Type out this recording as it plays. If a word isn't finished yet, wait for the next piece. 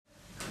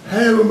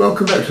Hello and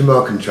welcome back to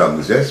Marc and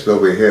Chums. Yes, well,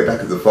 we're here back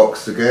at the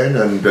Fox again,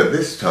 and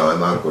this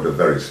time I've got a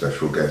very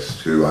special guest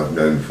who I've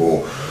known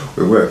for,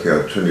 we're working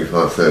out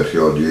 25, 30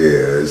 odd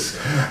years,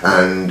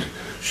 and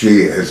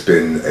she has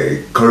been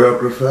a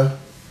choreographer,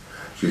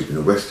 she's been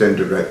a West End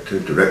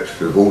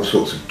director of all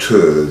sorts of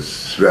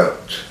tours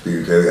throughout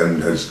the UK,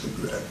 and has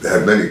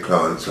had many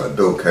clients like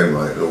Bill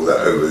Kenwright and all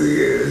that over the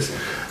years,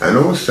 and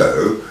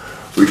also,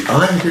 which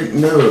I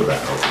didn't know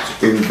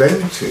about,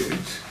 invented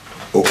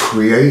or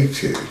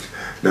created.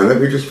 Now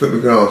let me just put my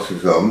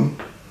glasses on.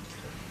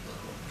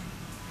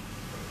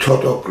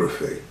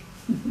 Toddography.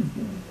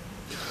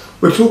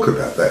 We'll talk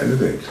about that in a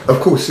minute.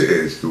 Of course it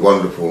is the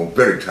wonderful,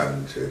 very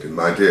talented and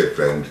my dear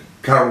friend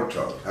Carole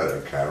Todd.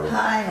 Hello Carole.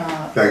 Hi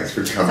Marc. Thanks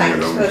for coming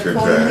along today. Thanks for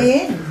calling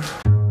me in.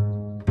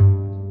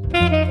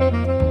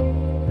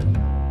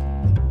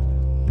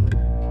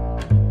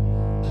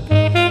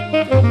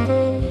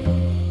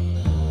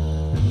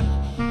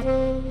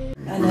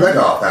 We've had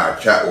half hour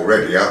chat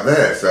already out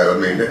there, so I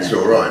mean it's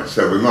all right.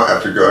 So we might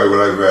have to go all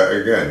over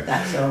it again.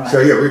 That's all right. So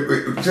yeah,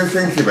 we just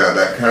thinking about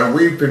that, Carole.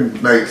 We've been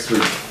mates for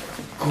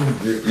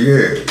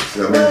years.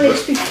 I mean, well,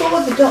 it's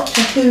before the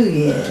Doctor Who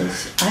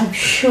years, I'm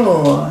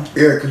sure.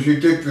 Yeah, because you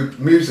did the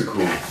musical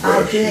version.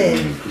 I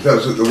did. Because that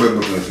was at the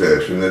Wimbledon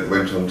Theatre, and then it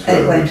went on tour.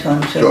 It went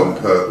on tour. John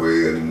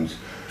Pertwee and.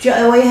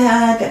 We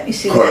had, let me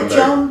see, we Colin had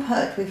John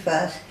Pertwee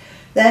first,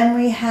 then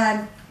we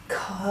had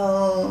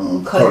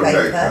Colin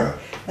Baker,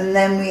 and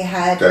then we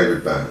had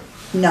David Banks.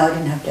 No, I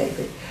didn't have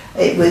David.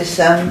 It was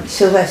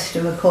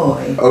Sylvester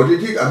McCoy. Oh,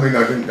 did you? I mean,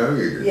 I didn't know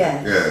you did.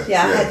 Yes.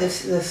 Yeah, I had the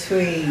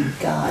three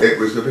guys. It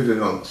was a bit of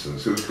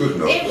nonsense. It was good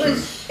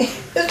nonsense.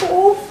 It was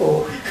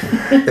awful.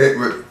 It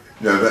was.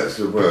 No, that's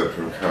the word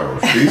from Carole.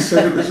 She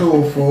said it was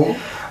awful.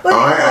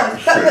 Well,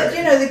 but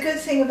you know, the good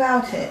thing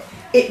about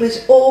it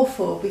was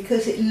awful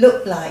because it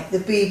looked like the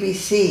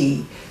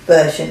BBC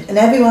version, and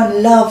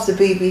everyone loved the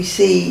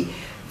BBC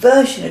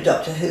version of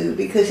Doctor Who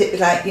because it was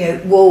like, you know,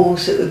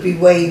 walls that would be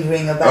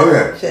wavering about. Oh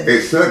yeah,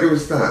 it certainly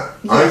was that.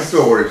 Yes. I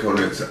saw it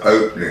on its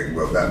opening,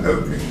 well, that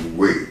opening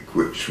week,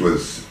 which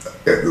was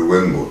at the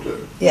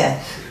Wimbledon.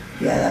 Yes,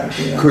 yeah, that would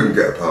be right. Couldn't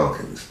get a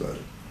parking spot.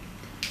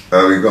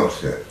 We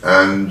got it,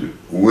 and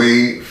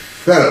we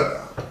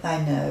fell about.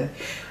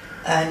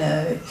 I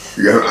know.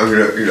 Yeah,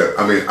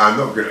 I mean, I'm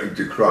not going to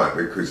decry it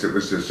because it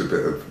was just a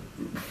bit of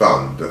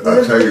fun. But well,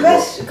 I'll tell you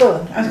what. Go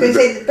on. I was going to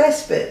say the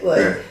best bit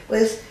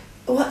was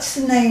what's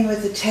the name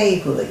of the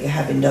table that you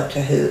have in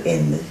Doctor Who?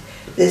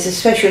 There's a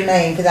special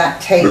name for that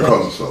table. The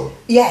console.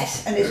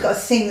 Yes, and it's got a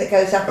thing that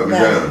goes up and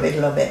down in the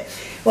middle of it.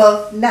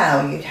 Well,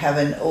 now you'd have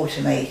an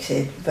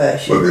automated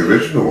version. Well, the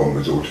original one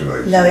was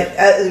automated. No,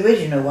 the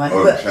original one,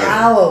 but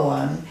our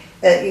one,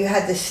 you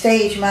had the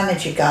stage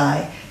manager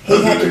guy.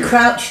 He had to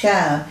crouch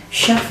down,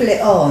 shuffle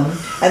it on,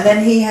 and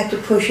then he had to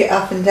push it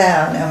up and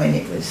down. I mean,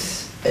 it was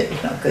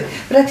not good.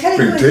 But I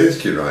tell you, it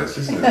tears to your eyes,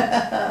 isn't it?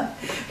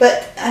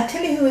 But I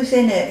tell you who was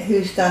in it,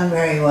 who's done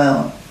very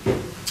well.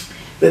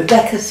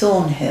 Rebecca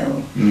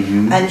Thornhill,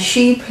 and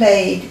she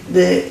played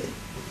there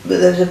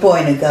was a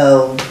boy and a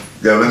girl.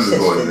 Yeah, I remember the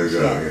boy and the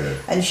girl. Yeah.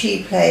 And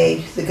she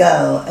played the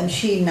girl, and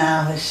she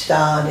now has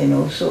starred in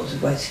all sorts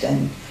of West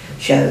End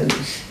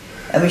shows.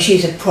 I mean,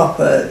 she's a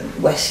proper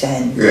West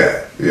End.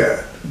 Yeah.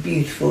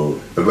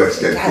 Beautiful. The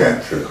West End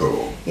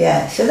theatrical.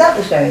 Yeah, so that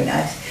was very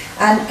nice.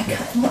 And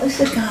what was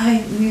the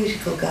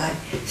musical guy?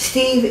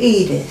 Steve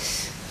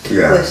Edis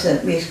was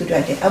the musical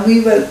director. And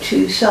we wrote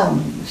 2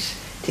 songs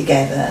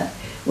together,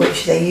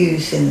 which they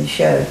used in the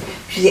show.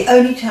 Which is the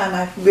only time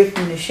I've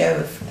written a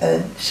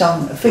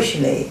song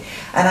officially.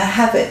 And I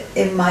have it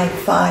in my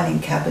filing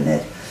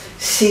cabinet,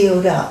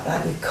 sealed up,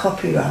 like with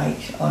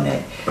copyright on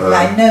it.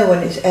 Like no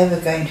one is ever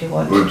going to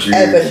want to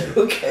ever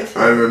look at it.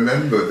 I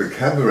remember the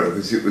camera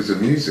because it was a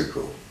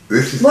musical.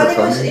 This is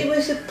it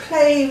was a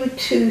play with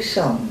 2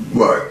 songs.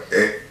 Well,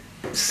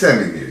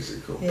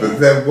 semi-musical, but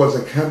there was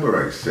a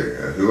cabaret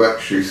singer who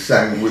actually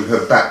sang with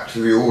her back to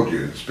the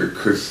audience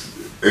because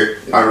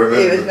I remember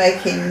he was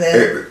making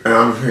the. And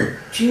I'm thinking,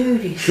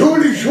 Judy.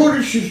 Surely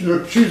she's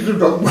the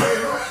dog.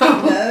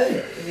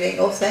 No, being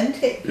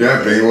authentic.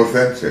 Yeah, being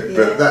authentic.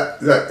 Yeah.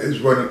 But that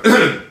is one of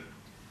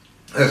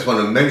that's one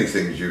of many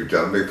things you've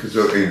done because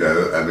you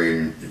know, I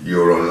mean,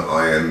 you're on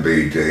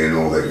IMBD and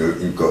all that.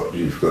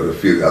 You've got a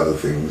few other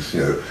things.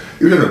 You know,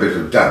 you've done a bit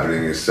of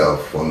dabbling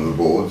yourself on the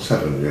boards,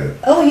 haven't you?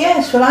 Oh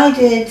yes, well I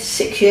did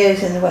 6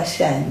 years in the West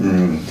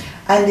End,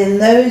 and in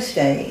those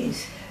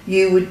days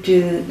you would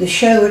do the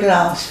show would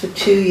last for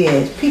 2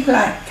 years. People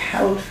like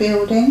Harold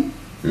Fielding.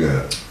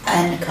 Yeah.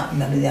 And I can't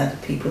remember the other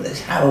people.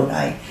 There's Harold,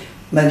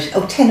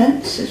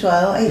 Tennants as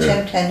well,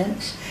 H.M.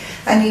 Tennants.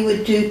 And he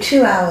would do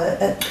 2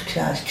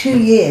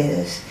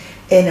 years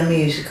in a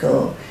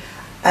musical,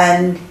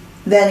 and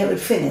then it would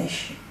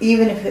finish,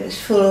 even if it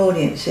was full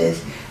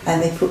audiences,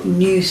 and they put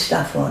new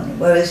stuff on.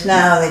 Whereas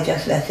now they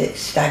just let it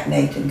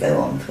stagnate and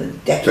go on for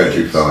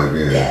decades. 25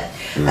 years. Yeah.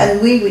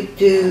 And we would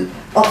do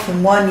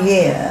often 1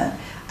 year,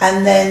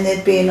 and then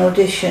there'd be an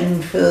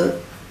audition for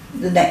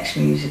the next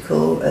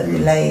musical at the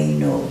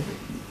Lane or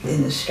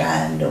in the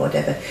Strand or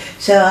whatever.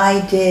 So I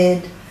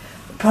did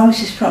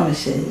Promises,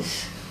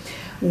 Promises,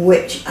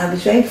 which I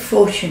was very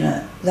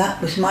fortunate,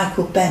 that was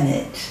Michael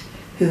Bennett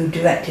who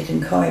directed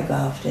and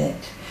choreographed it.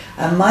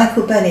 And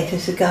Michael Bennett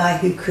is the guy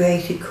who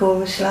created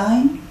Chorus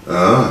Line.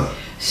 Ah.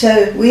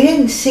 So we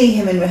didn't see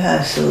him in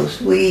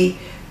rehearsals, we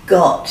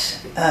got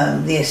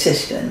the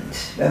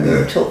assistant when we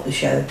were taught the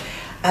show.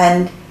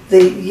 And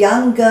the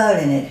young girl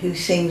in it who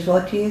sings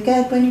 "What Do You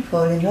Get When You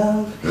Fall in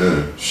Love,"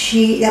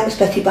 that was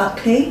Betty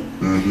Buckley,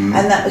 and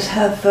that was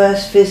her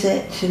first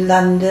visit to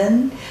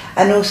London.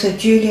 And also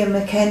Julia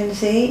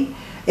Mackenzie,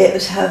 it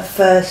was her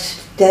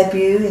first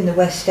debut in the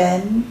West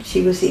End.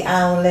 She was the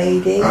Owl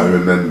Lady. I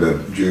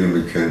remember Julia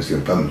Mackenzie. I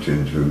bumped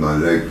into my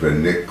late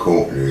friend Nick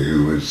Courtney,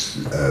 who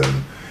was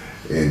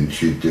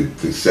she did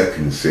the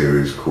second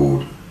series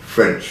called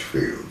French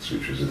Fields,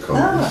 which was a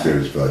comedy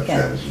series by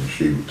Chums, and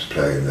she was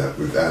playing that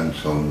with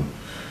Anton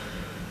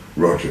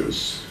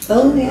Rogers.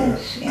 Oh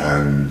yes,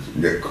 and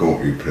Nick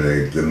Courtney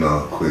played the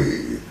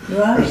Marquis,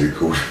 as he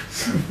called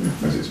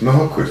it. As it's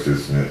Marquis,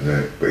 isn't it?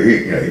 Nick? But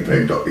he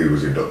played he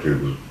was in Doctor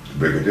Who, was the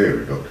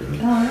Brigadier in Doctor Who.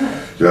 Oh,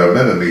 right. So I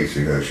remember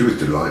meeting her. She was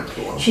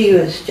delightful. She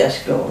was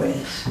just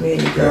glorious,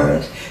 really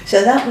glorious.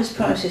 So that was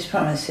Promises,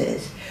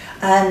 Promises,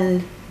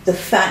 and the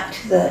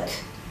fact that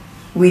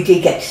we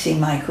did get to see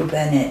Michael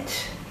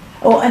Bennett.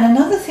 Oh, and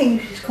another thing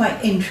which is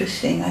quite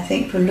interesting, I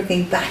think, from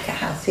looking back at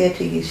how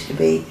theatre used to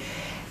be,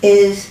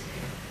 is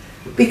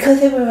because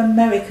there were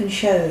American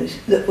shows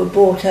that were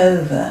brought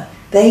over,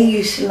 they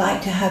used to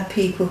like to have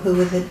people who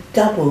were the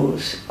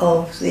doubles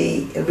of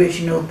the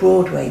original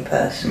Broadway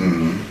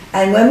person.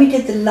 And when we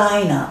did the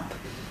line-up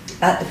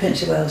at the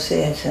Prince of Wales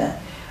Theatre,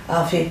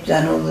 after we'd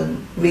done all the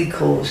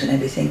recalls and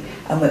everything,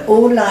 and we're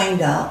all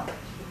lined up,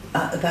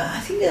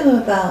 I think there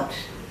were about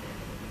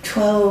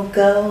 12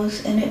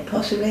 girls in it,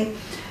 possibly.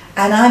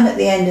 And I'm at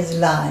the end of the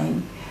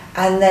line,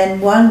 and then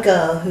one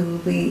girl who will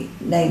be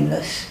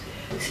nameless,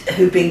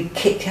 who'd been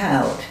kicked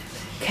out,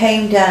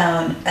 came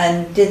down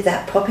and did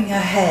that, popping her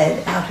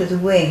head out of the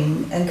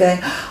wing and going,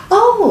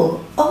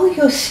 oh,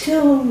 you're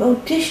still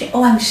auditioning.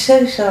 Oh, I'm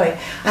so sorry.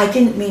 I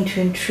didn't mean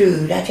to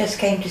intrude. I just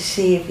came to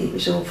see if it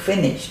was all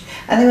finished.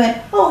 And they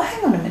went, oh,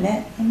 hang on a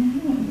minute.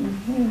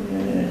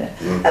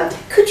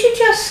 Could you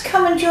just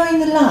come and join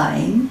the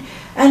line?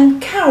 And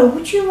Carol,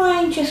 would you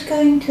mind just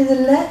going to the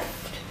left?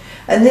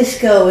 And this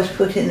girl was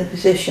put in the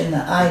position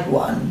that I'd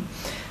won,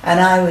 and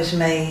I was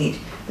made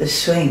the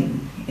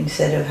swing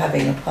instead of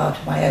having a part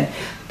of my own.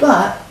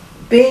 But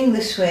being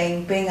the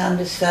swing, being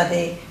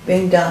understudy,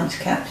 being dance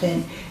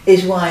captain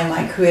is why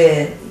my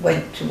career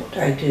went to what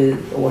I do,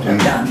 or what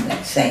I've done,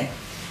 let's say.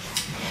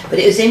 But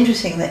it was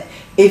interesting that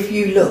if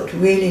you looked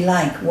really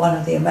like one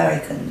of the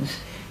Americans,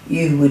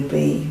 you would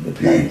be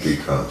replaced. You'd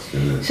be cast,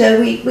 yeah. So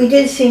we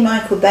did see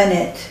Michael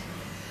Bennett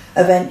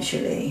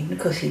eventually,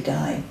 because he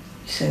died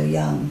so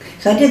young.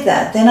 So I did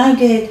that. Then I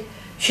did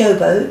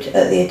Showboat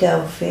at the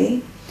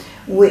Adelphi,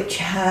 which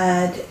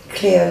had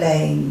Cleo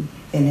Lane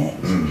in it.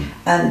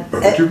 And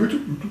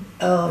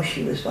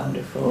she was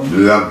wonderful.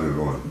 Lovely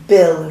one.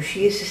 Bill,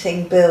 she used to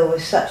sing Bill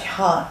with such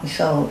heart and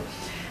soul.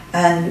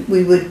 And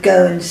we would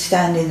go and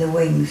stand in the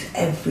wings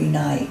every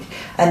night.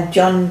 And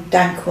John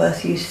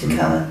Dankworth used to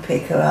come and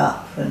pick her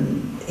up,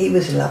 and he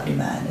was a lovely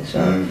man as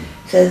well.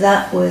 So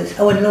that was,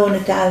 and Lorna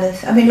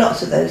Dallas. I mean,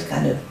 lots of those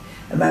kind of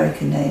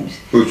American names.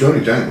 Well,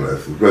 Johnny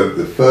Dankworth wrote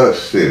the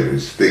first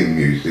series theme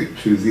music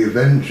to The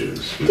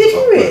Avengers. Did he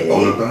really?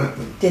 All about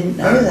them. Didn't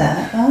know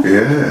that. Oh.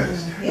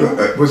 Yes.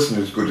 It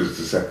wasn't as good as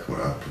the second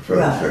one. I prefer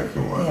the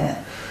second one.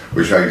 Yeah.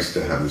 Which I used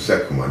to have. The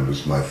second one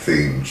was my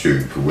theme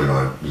tune for when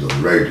I was on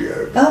the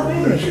radio. Oh,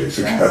 really? Years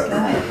ago.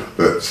 Right.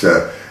 But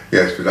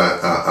yes, but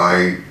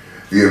I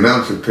the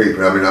amount of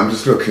people. I mean, I'm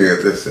just looking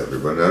at this,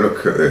 everyone. Now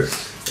look at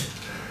this.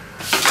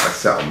 I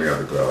sat on the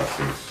other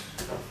glasses.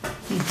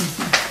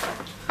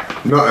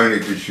 Not only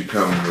did she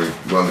come with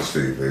one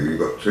CD, you've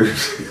got two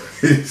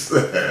CDs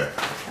there.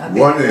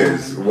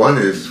 One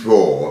is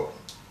for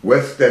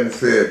West End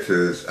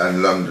theatres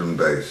and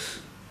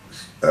London-based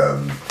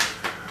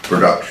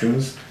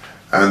productions,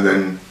 and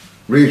then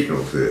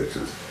regional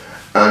theatres.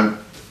 And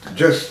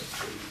just,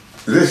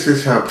 this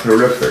is how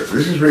prolific,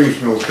 this is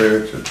regional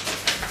theatre.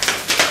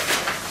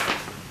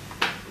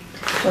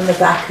 On the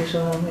back as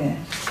well, yes.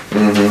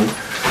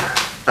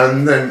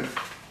 And then,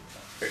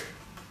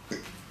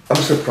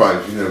 I'm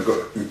surprised,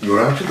 you're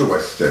out of the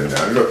West End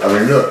now. Look, I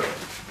mean, look,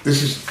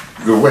 this is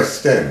the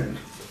West End.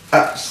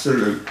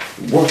 Absolute,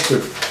 what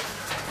a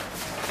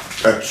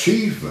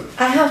achievement.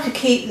 I have to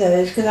keep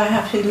those because I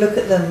have to look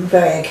at them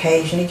very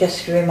occasionally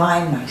just to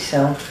remind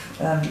myself.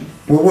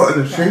 Well, what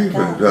an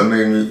achievement. I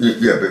mean,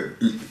 yeah, but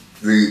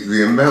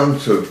the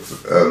amount of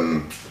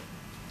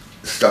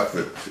stuff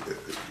that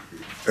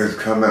has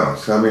come out.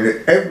 So, I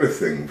mean,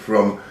 everything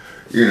from,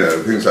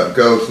 things like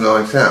Girls'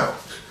 Night Out.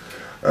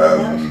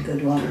 That was a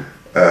good one.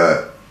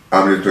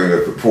 I'm just doing a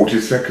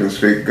 42nd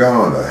Street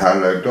Gala,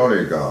 Hello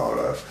Dolly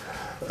Gala,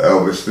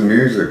 Elvis the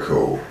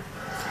Musical.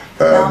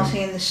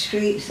 Dancing in the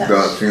Streets, that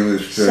Dancing in the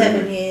Streets.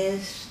 7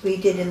 years we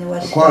did in the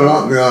West I quite End.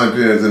 like the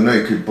idea of the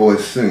naked boy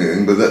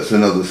singing, but that's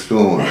another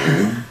story.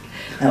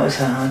 That was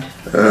hard.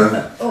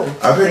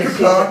 I beg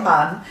your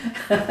pardon.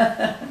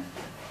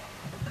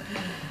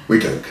 We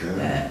don't care.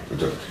 Yeah. We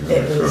don't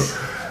care. It was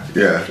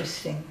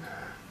interesting.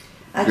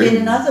 I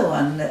did another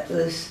one that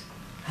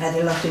had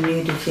a lot of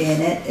nudity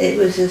in it. It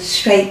was a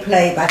straight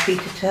play by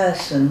Peter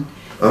Turson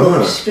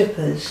called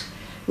Strippers,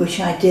 which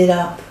I did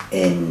up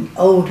in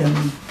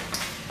Oldham.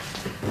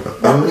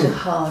 That was a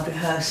hard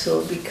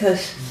rehearsal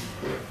because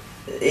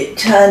it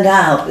turned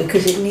out,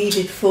 because it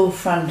needed full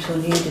frontal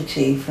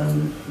nudity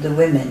from the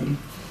women,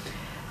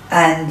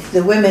 and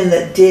the women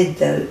that did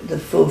the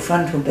full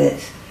frontal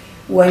bits,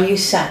 when you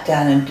sat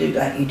down and do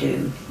like you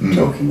do,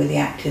 talking with the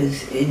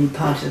actors in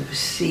part of the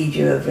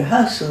procedure of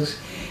rehearsals,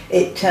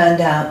 it turned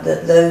out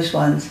that those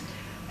ones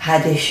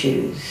had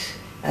issues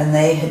and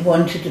they had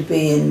wanted to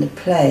be in the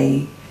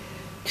play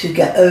to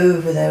get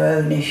over their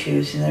own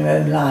issues in their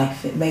own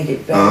life. It made it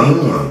very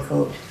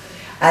difficult.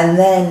 And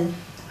then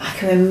I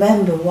can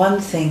remember one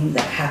thing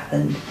that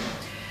happened,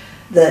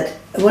 that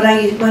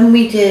when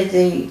we did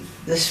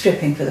the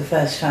stripping for the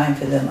first time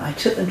for them, I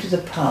took them to the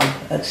pub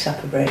at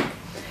supper break.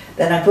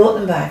 Then I brought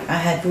them back. I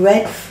had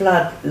red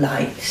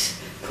floodlights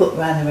put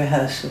around the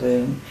rehearsal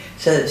room,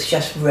 so it's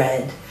just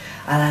red.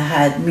 And I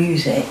had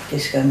music,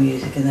 disco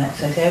music and that.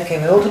 So I said, okay,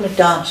 we're all going to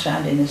dance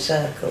around in a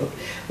circle,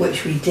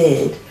 which we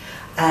did.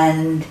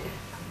 And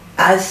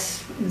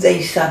as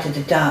they started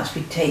to dance,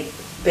 we'd take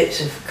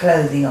bits of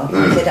clothing off.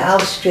 I said, I'll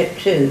strip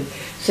too.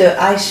 So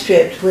I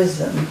stripped with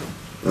them.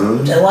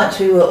 So once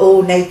we were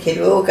all naked,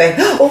 we were all going,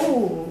 don't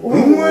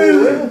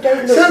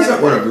look. Sounds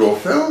like one of your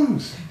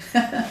films.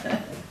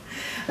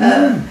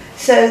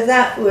 So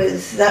that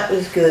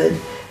was good.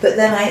 But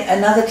then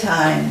another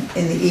time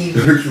in the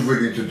evening. Are you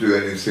willing to do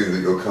anything that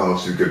your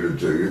cast is going to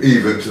do,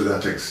 even to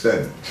that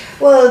extent?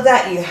 Well,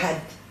 that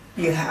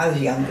I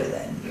was younger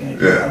then.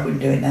 I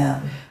wouldn't do it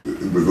now.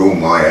 With all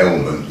my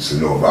ailments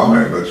and all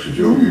my ailments, because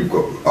you've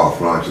got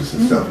arthritis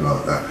and stuff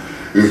like that,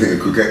 you think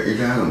it could get you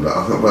down, but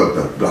I thought,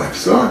 well,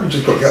 life's life, you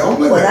just got to get on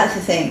with it. Well, that's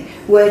the thing.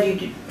 Where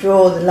do you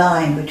draw the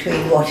line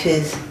between what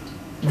is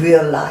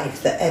real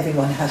life that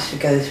everyone has to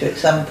go through at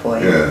some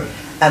point,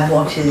 and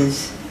what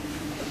is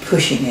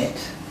pushing it?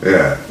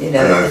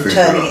 And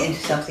turning it into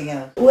something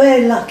else.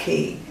 We're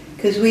lucky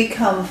because we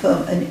come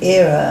from an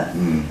era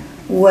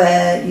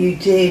where you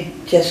did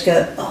just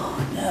go, oh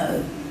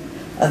no,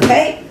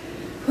 okay,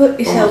 put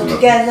yourself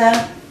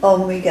together,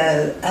 on we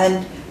go.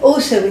 And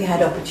also we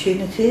had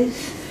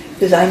opportunities,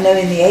 because I know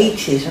in the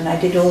 80s when I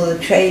did all the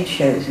trade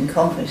shows and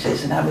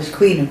conferences, and I was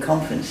queen of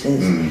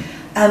conferences,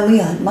 and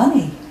we earned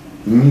money.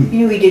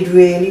 We did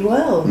really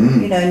well,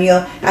 and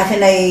you're at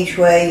an age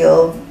where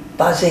you're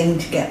buzzing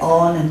to get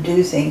on and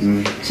do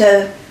things.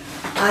 So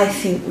I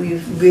think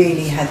we've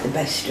really had the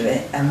best of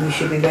it, and we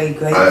should be very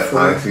grateful.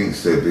 I think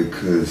so,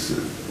 because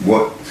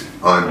what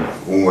I'm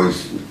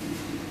always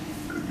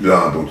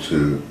liable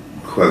to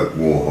quote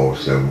Warhol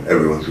saying,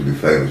 everyone's going to be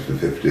famous for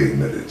 15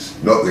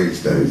 minutes. Not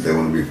these days, they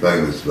want to be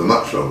famous for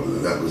much longer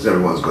than that, because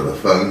everyone's got a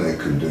phone, they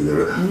can do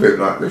their a bit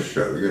like this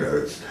show,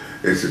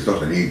 it's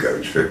not an ego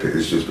trip,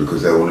 it's just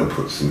because they want to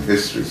put some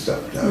history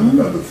stuff down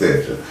about the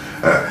theatre.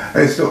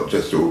 And it's not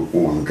just all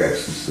the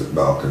guests at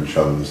Marc and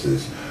Chums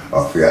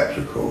are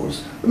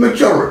theatricals. The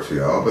majority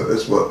are, but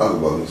there's other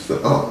ones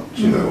that aren't,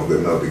 there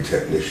might be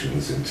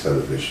technicians in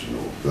television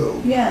or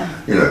film.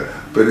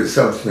 But it's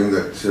something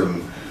that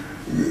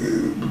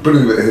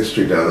putting a bit of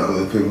history down that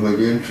other people may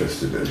be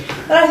interested in.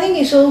 But I think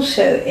it's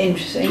also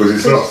interesting because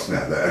it's lost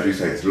now, as you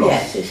say, it's lost.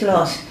 Yes, it's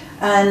lost.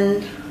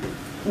 And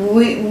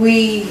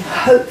we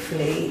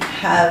hopefully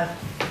have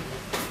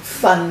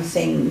fun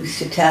things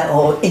to tell,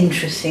 or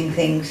interesting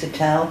things to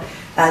tell,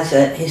 as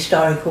a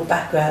historical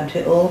background to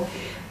it all,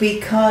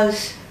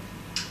 because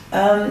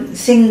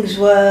things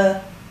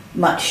were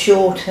much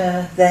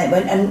shorter then,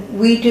 and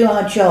we do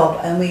our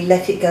job and we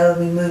let it go and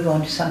we move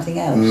on to something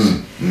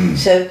else.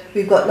 So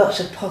we've got lots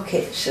of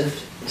pockets of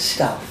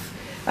stuff.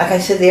 Like I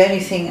said, the only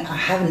thing I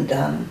haven't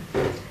done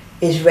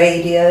is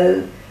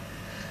radio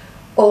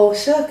or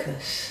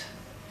circus.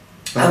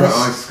 How about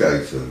ice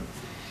skating?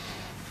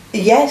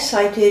 Yes,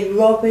 I did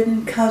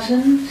Robin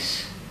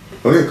Cousins.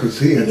 Oh yeah, because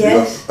he had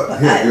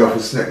the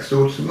office next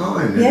door to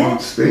mine in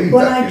Old Speed.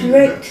 Well, I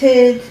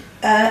directed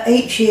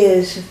 8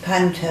 years of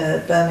Panto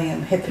at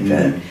Birmingham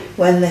Hippodrome,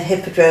 when the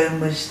Hippodrome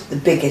was the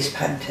biggest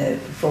Panto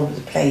before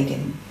the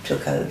Palladium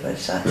took over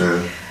as such.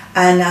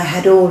 And I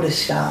had all the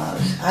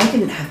stars. I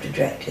didn't have to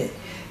direct it.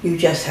 You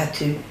just had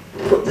to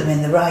put them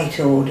in the right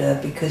order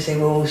because they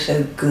were all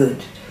so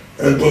good.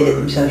 They did it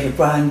themselves. Your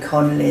Brian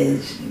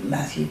Connolly's,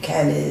 Matthew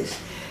Kelly's,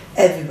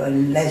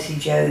 everybody, Leslie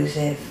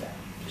Joseph,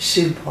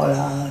 Sue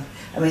Pollard,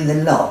 I mean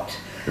the lot.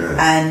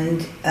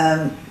 And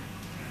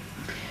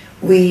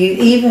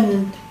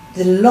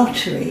the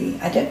lottery,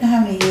 I don't know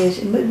how many years,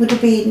 it would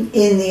have been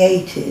in the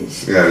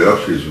 80s. Yeah, the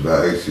lottery was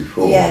about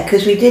 84. Yeah,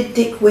 because we did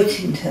Dick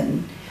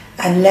Whittington,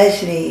 and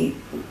Leslie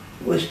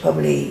was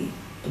probably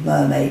the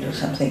mermaid or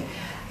something.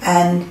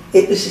 And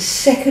it was the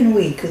second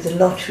week of the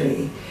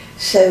lottery,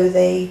 so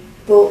they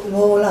brought them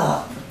all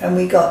up, and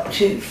we got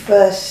to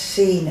first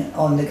scene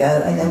on the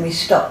go, and then we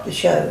stopped the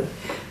show,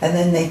 and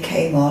then they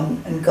came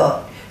on and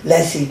got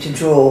Leslie to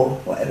draw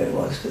whatever it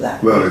was for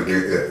that. Well,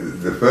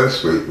 the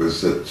first week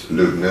was at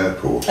Luton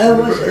Airport,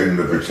 in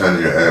the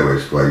Britannia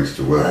Airways, where I used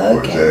to work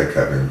for as air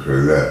cabin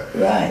crew there.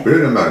 Right. But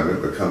in a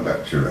moment, we'll come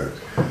back to your note.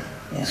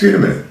 Yeah. See you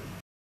in a minute.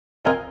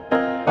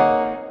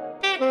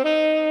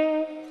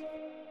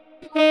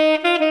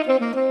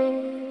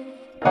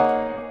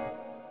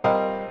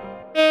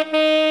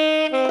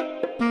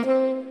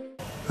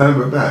 And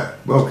we're back.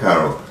 Well,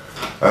 Carole,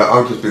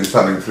 I've just been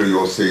thumbing through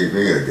your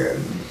CV again,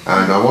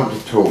 and I want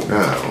to talk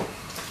now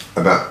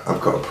about,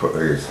 I've got to put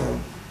these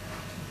on.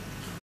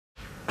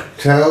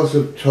 Tales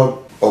of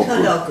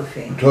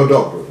Toddography.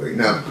 Toddography.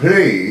 Now,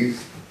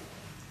 please,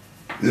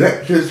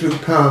 lectures with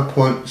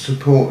PowerPoint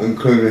support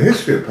include a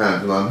history of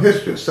pantomime,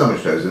 history of summer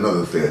shows and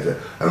other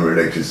theatre and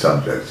related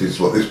subjects. This is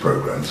what this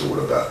programme's all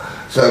about.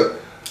 So,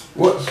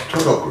 what's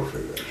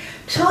Toddography then?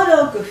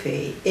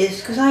 Toddography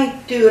is, because I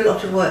do a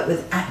lot of work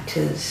with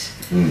actors.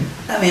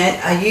 I mean,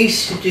 I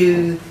used to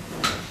do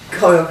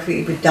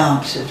choreography with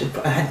dancers.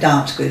 I had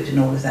dance groups and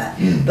all of that,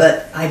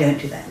 but I don't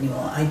do that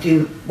anymore. I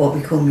do what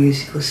we call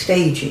musical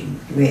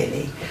staging,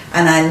 really,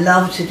 and I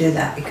love to do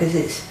that because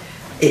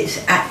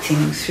it's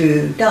acting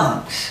through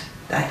dance.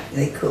 That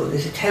they call.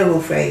 There's a terrible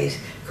phrase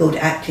called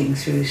acting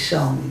through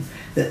song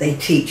that they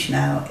teach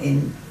now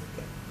in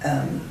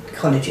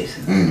colleges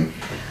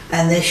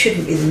and there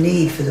shouldn't be the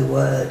need for the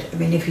word. I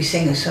mean, if you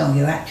sing a song,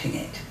 you're acting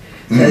it.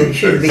 So it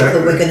shouldn't be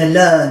called, we're going to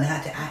learn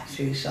how to act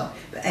through song.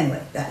 But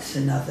anyway, that's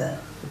another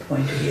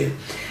point of view.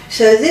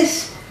 So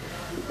this,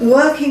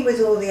 working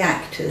with all the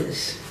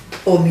actors,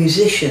 or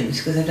musicians,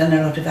 because I've done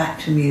a lot of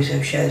actor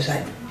muso shows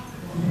like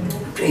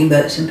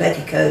Dreamboats and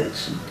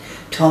Petticoats and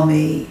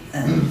Tommy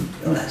and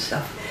all that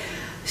stuff.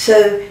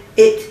 So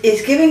it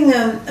is giving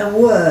them a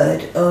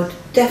word or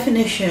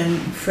definition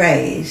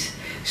phrase.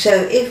 So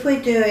if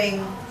we're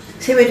doing,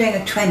 say we're doing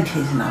a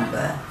 20s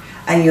number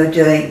and you're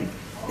doing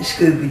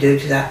Scooby-Doo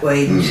to that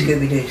way,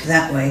 Scooby-Doo to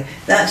that way,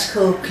 that's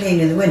called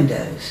cleaning the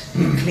windows.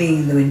 You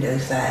clean the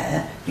windows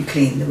there, you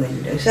clean the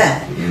windows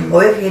there.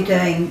 Or if you're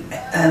doing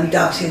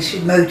dancing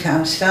through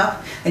Motown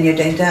stuff and you're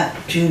doing that,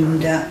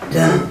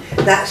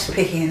 that's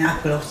picking an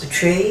apple off the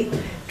tree,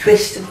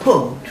 twist and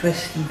pull,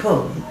 twist and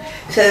pull.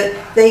 So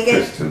they get,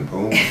 twist and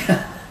pull.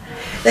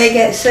 They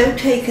get so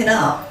taken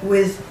up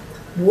with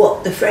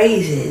what the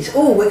phrase is.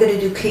 Oh, we're going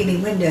to do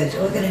cleaning windows,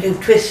 or we're going to do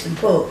twist and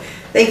pull.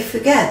 They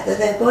forget that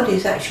their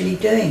body's actually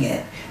doing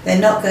it. They're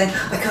not going,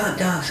 I can't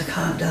dance, I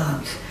can't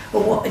dance.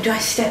 Or what do I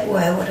step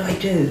where, what do I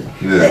do?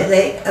 Yeah.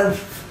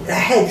 Their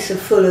heads are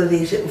full of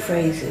these little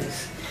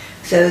phrases.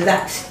 So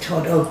that's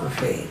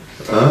Toddography.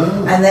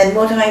 Oh. And then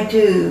what I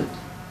do,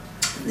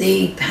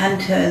 the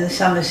panto in the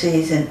summer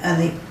season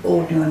and the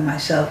ordinary one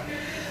myself,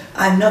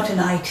 I'm not an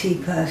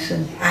IT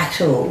person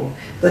at all,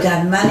 but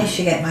I've managed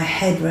to get my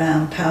head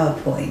round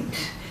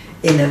PowerPoint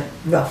in a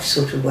rough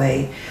sort of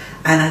way,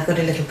 and I've got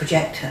a little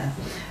projector,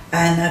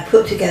 and I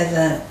put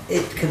together,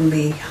 it can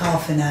be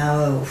half an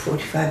hour or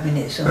 45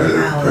 minutes or an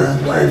hour,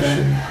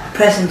 whatever,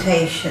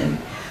 presentation,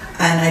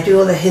 and I do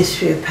all the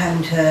history of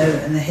panto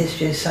and the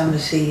history of summer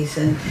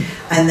season,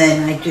 and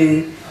then I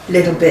do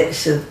little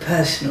bits of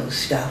personal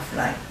stuff,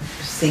 like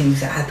things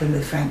that happen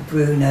with Frank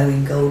Bruno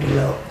in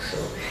Goldilocks,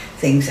 or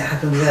things that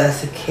happen with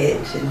Eartha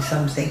Kitt in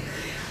something,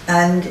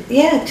 and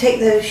yeah, take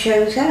those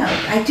shows out.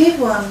 I did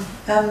one,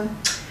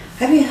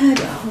 have you heard,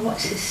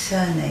 what's his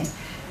surname?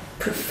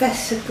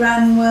 Professor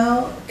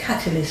Branwell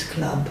Catalyst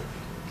Club.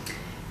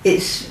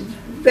 It's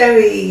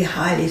very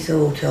highly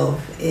thought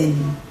of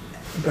in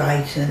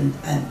Brighton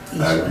and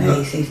Eastbourne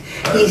Hastings.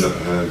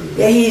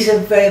 He's a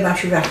very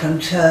much a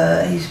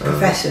raconteur, he's a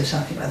professor of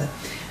something or other.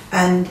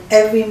 And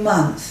every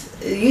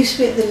month, it used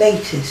to be at the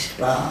Latest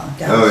bar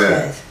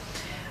downstairs,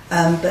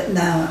 but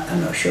now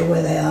I'm not sure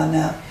where they are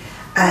now.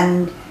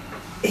 And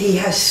he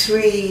has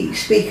 3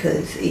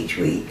 speakers each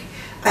week,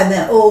 and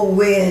they're all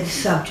weird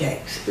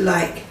subjects,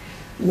 like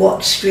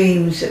what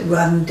streams that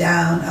run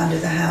down under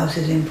the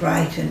houses in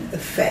Brighton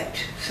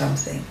affect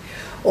something,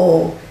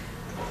 or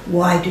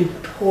why do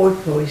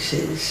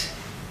porpoises,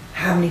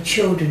 how many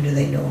children do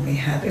they normally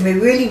have? I mean,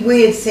 really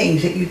weird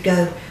things that you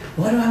go,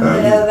 what do I want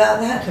to know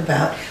about that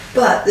about?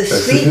 But the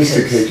speakers...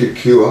 sophisticated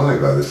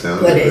QI by the sound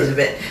of it. Well, it is a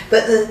bit.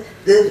 But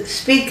the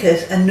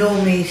speakers are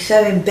normally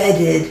so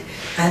embedded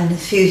and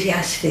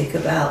enthusiastic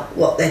about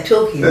what they're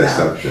talking about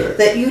subject,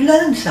 that you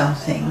learn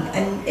something,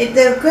 and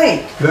they're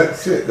great.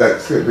 That's it,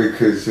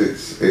 because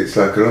it's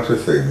like a lot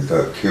of things,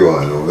 like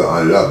QI and all that,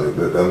 I love it,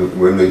 but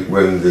when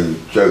the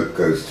joke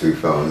goes too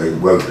far, they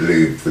won't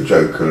leave the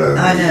joke alone.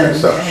 I know. They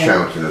start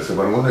shouting. I said,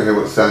 well, I want to hear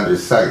what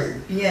Sandy's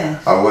saying.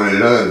 Yeah. I want to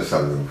learn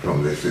something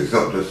from this. It's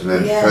not just an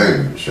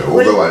entertainment show,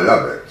 although I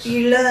love it.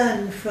 You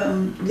learn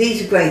from,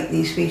 these are great,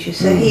 these speeches,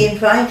 so he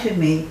invited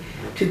me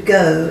to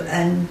go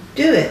and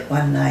do it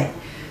one night.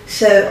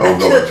 So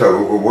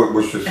what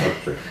was the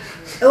subject?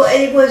 Oh,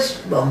 it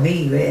was, well,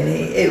 me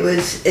really. It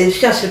was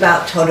just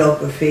about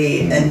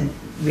Toddography and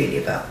really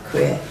about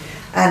career.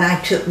 And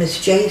I took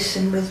Miss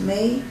Jason with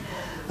me.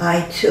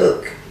 I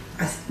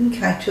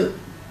think I took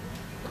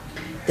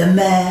the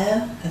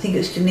mare, I think it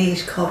was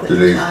Denise Cobb at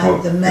the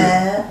time, the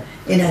mare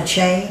in her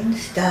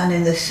chains down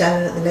in the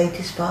cellar at the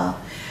latest bar,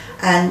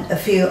 and a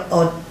few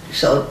odd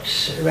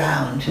sods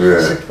around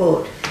for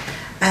support.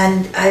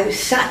 And I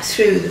sat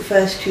through the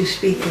first two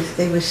speakers.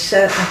 They were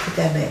so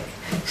academic,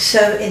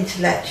 so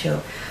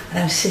intellectual, and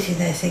I'm sitting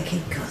there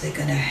thinking, God, they're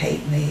going to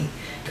hate me,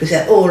 because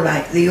they're all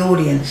like, the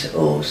audience are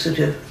all sort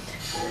of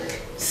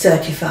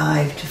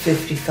 35 to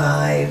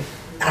 55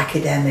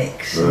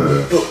 academics,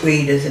 and book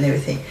readers and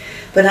everything.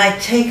 But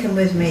I'd taken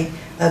with me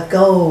a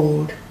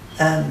gold,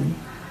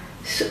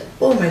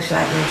 almost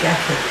like your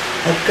jacket,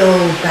 a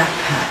gold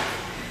backpack.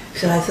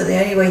 So I thought the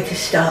only way to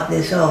start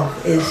this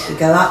off is to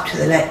go up to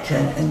the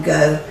lectern and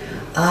go,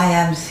 I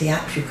am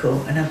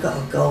theatrical and I've got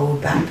a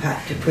gold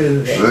backpack to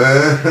prove it.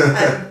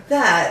 And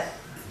that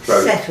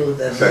settled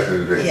them.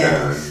 Settled it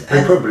down.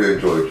 They probably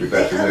enjoyed you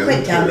better than it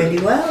went down really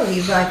well.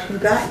 You invited me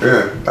back.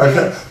 Yeah.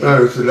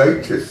 No, it's the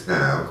latest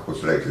now, of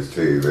course, the latest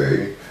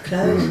TV.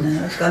 Closed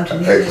now, it's gone to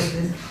New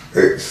Haven.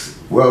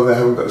 Well, they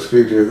haven't got a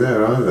studio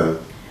there either.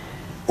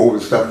 All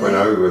the stuff went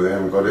over, they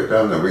haven't got it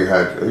done there. We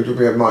had, who did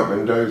we have? Mike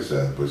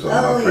Mendoza was on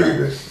our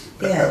previous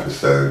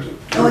episode.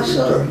 Oh, I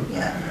saw him,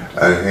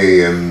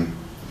 And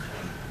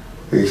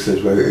he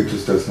said, well, he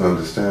just doesn't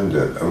understand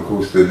it. And of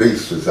course, the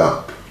lease was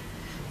up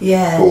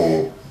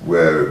for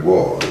where it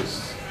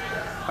was.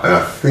 And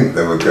I think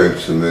they were going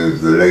to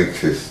move the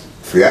latest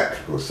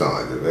theatrical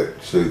side of it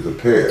to the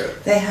pier.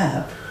 They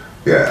have.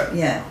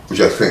 Yeah.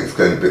 Which I think is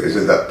going to be, is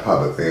it that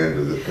pub at the end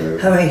of the pier?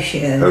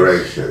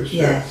 Horatio's.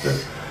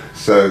 Yes.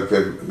 So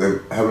they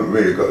haven't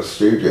really got a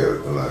studio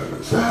at the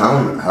moment. So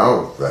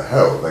how the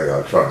hell they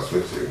are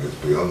transmitting is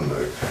beyond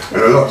me.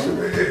 And a lot of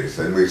it is,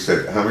 and we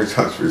said, how many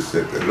times we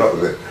said that a lot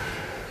of it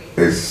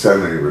is so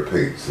many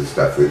repeats of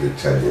stuff they did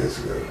 10 years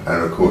ago.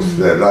 And of course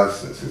their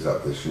licence is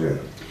up this year.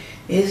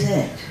 Is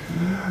it?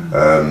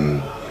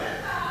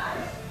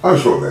 I'm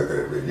sure they're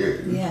going to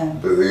renew. Yeah.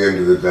 But at the end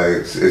of the day,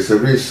 it's a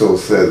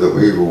resource there that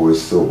we've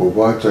always thought, well,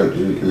 why don't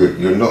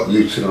you're not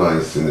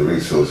utilising the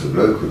resource of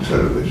local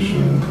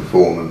television,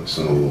 performance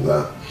and all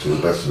that to the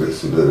best of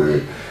its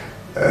ability.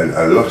 And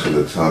a lot of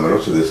the time, a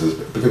lot of this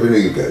is a bit of an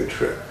ego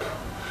trip.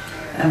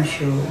 I'm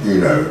sure. You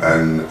know,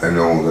 and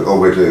all that,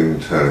 we're doing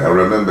internally. I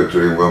remember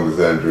doing one with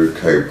Andrew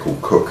Cave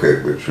called Cook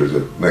It, which was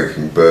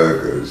making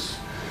burgers.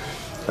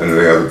 And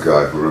the other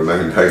guy, who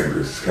remained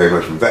nameless, came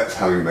up and that's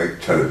how you make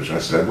television. I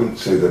said, I wouldn't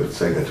say they would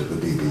say that at the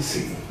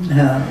BBC.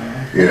 No.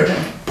 You know,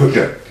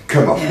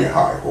 come off your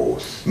high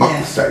horse, knock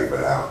the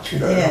sabre out, you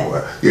know.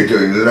 You're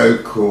doing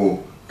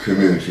local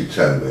community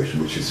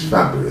television, which is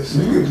fabulous.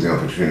 It gives the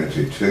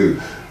opportunity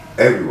to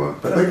everyone,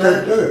 but they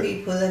don't do it.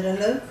 People that are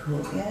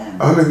local,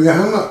 I mean,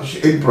 how much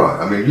in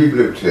Brighton? I mean, you've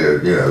lived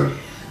here, you know.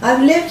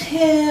 I've lived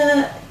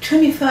here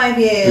 25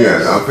 years,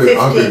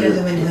 15 of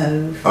them in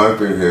Hove. I've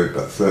been here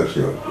about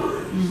 30 odd years.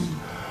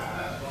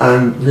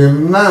 And the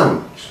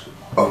amount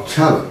of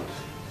talent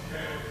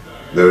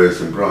there is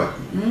in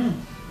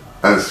Brighton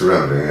and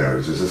surrounding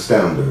areas is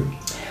astounding.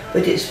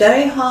 But it's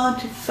very hard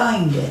to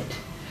find it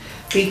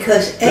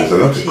because there's a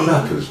lot of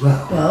crap as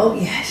well. Well,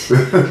 yes,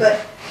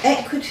 but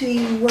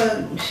equity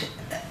won't,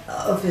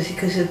 obviously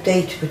because of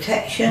data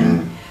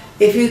protection.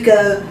 If you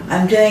go,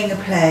 I'm doing a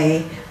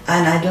play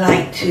and I'd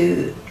like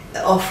to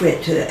offer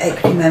it to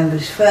equity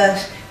members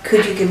first,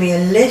 could you give me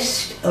a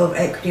list of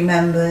equity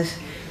members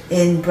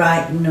in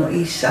Brighton or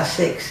East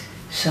Sussex?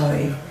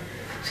 Sorry.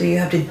 So you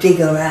have to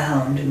dig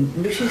around, and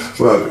which is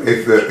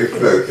if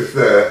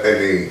there are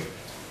any.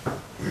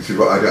 This is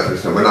what I don't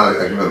understand. When I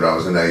remember, I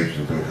was an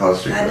agent and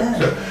casting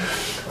director,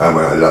 and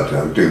when I loved it,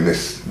 I do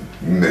miss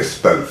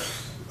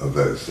both of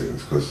those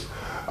things because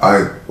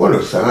I want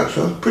to say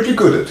actually I'm pretty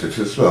good at it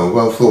as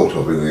well thought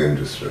of in the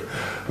industry.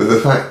 But the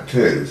fact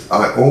is,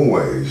 I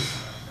always,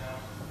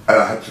 and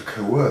I had to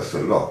coerce a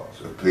lot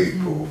of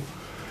people.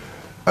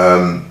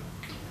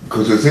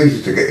 Because it was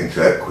easy to get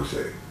into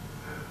equity,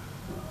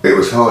 it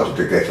was harder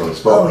to get on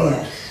Spotlight. Oh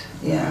yes,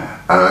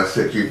 And I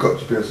said, you've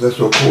got to be on, that's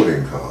your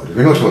calling card. If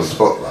you're not on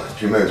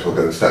Spotlight, you may as well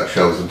go and stack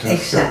shelves and test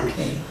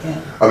exactly,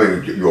 I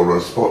mean, you're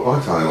on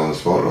Spotlight, I'm on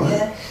Spotlight.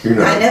 Yes. You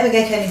know. I never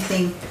get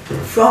anything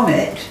from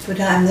it, but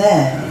I'm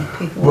there.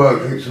 People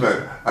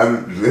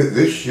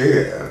this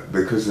year,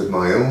 because of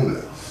my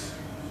illness,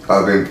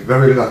 I've been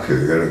very lucky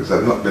because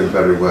I've not been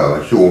very well,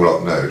 as you all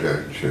lot know,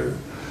 don't you?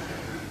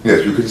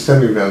 Yes, you can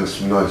send me around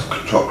some nice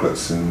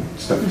chocolates and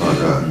stuff like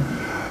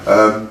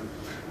that.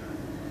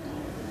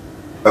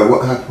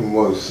 What happened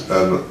was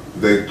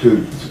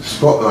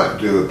Spotlight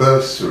do a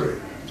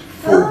bursary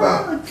for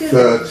about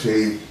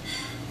 30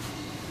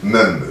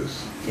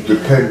 members.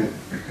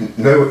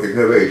 No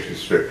age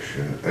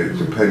restriction,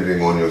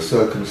 depending on your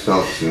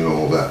circumstances and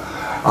all that.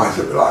 I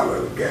said, well, I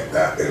won't get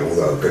that,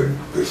 although I've been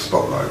with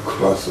Spotlight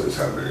crosses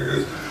how many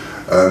years.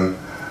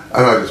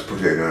 And I just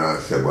put it in and I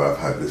said, well, I've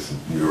had this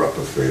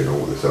neuropathy and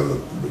all this other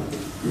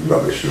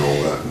rubbish and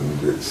all that,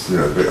 and it's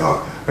a bit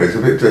hard. And it's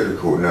a bit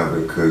difficult now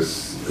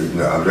because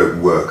I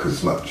don't work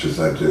as much as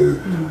I do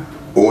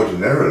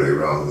ordinarily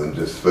rather than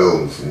just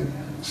films and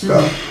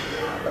stuff.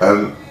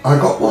 I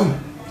got one.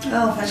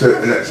 Oh, fantastic.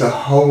 So and it's a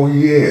whole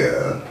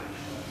year,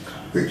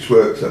 which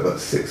works out about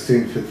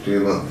 $16.50 a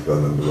month. If I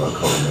remember right, I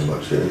can't remember how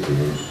much it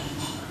is.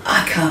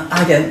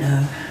 I don't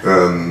know.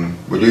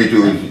 Well, you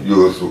do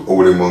yours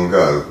all in one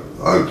go.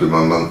 I do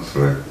my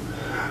monthly,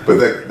 but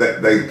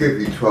they give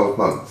you 12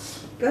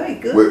 months. Very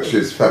good. Which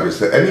is fabulous.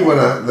 So anyone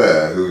out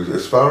there who's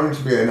aspiring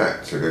to be an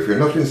actor, if you're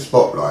not in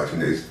Spotlight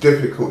and it's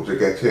difficult to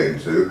get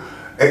into,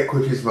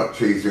 equity is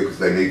much easier because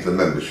they need the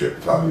membership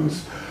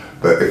funds.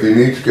 But if you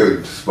need to go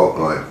into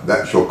Spotlight,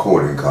 that's your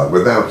calling card.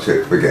 Without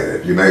it, forget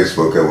it. You may as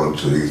well go on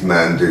to these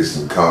Mandis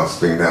and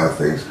Casting Now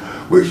things,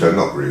 which are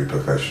not really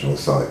professional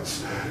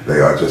sites. They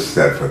are just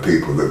there for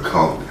people that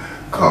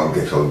can't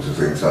get onto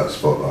things like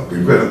Spotlight.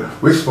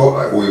 But with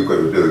Spotlight, all you've got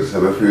to do is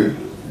have a few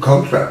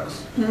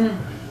contracts.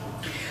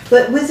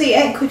 But with the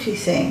equity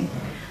thing,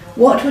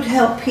 what would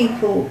help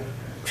people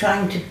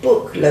trying to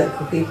book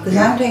local people? Because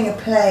I'm doing a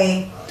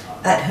play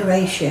at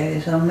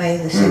Horatio's on May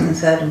the 2nd,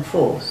 3rd and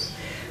 4th,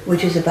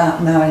 which is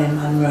about Marilyn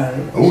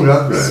Monroe. Oh,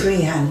 lovely.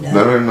 Three-hander.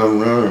 Marilyn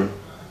Monroe.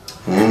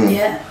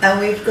 Yeah, and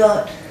we've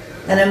got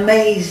an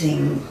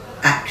amazing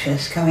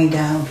actress coming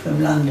down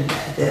from London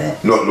to do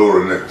it. Not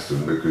Laura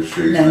Nixon, because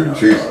she's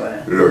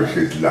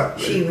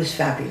lovely. She was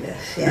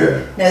fabulous,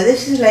 yeah. No,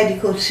 this is a lady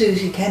called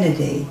Susie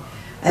Kennedy,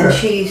 and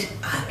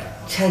I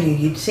tell you,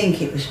 you'd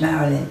think it was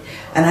Marilyn.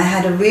 And I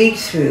had a read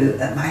through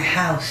at my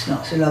house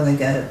not so long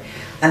ago,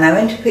 and I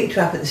went to pick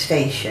her up at the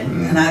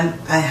station, and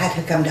I had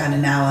her come down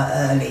an hour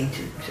early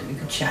so we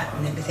could chat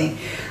and everything.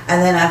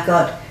 And then I've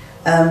got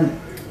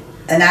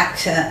an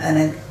actor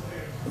and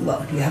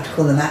well, you have to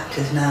call them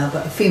actors now,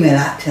 but a female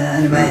actor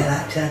and a male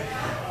actor,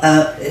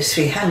 it's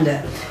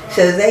three-hander.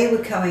 So they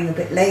were coming a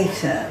bit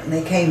later, and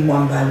they came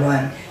one by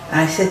one. And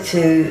I said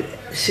to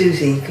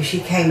Susie, because she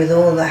came with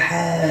all the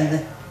hair and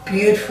the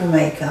beautiful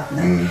makeup,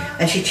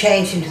 and she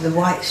changed into the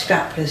white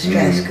strapless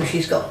dress because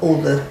she's got all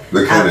the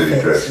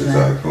Kennedy dress, as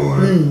I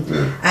call it.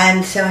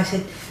 And so I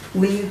said,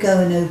 will you go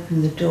and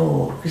open the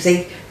door? Because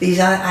these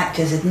other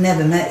actors had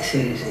never met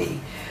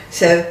Susie.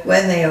 So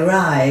when they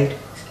arrived,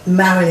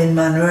 Marilyn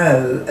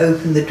Monroe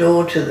opened the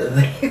door to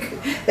them.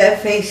 Their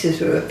faces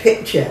were a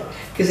picture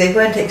because they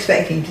weren't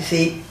expecting to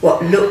see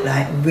what looked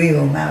like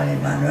real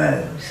Marilyn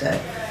Monroe. So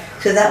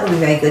that would be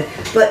very good.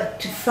 But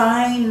to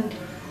find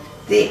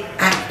the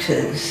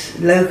actors,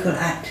 local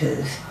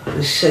actors,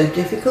 was so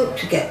difficult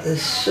to get the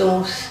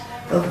source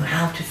of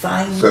how to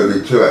find them. So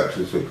the two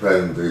actors who are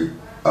playing the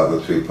other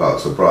two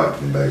parts are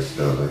Brighton based,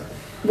 are they?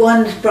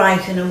 One's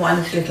Brighton and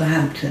one's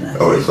Littlehampton, I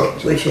think, it's not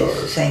too which far.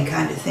 is the same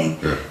kind of thing.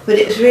 Yeah. But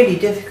it's really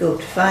difficult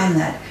to find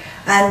that.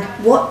 And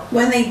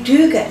when they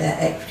do get their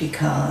equity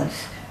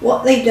cards,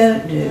 what they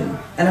don't do,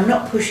 and I'm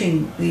not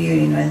pushing the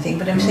union or anything,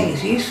 but I'm saying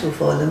it's useful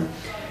for them,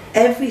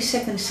 every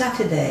second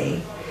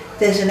Saturday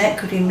there's an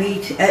equity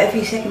meeting,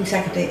 every second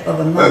Saturday of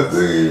a month,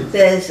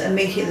 there's a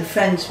meeting at the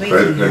Friends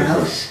Meeting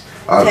House,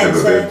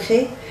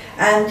 10:30.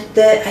 And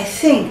I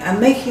think,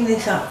 I'm making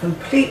this up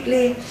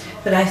completely,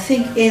 but I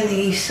think in the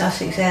East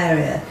Sussex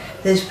area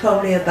there's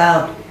probably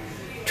about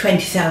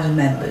 20,000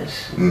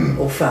 members,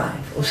 or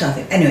 5 or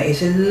something. Anyway,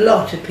 it's a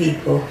lot of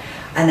people,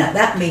 and at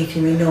that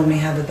meeting we normally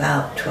have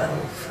about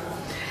 12.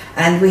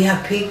 And we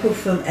have people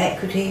from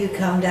Equity who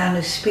come down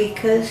as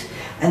speakers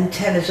and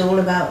tell us all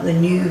about the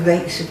new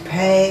rates of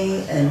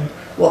pay and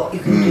what you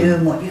can do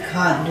and what you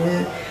can't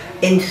do.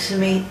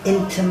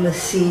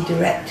 Intimacy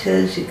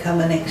directors who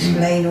come and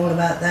explain all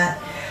about that,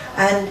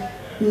 and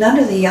none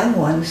of the young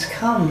ones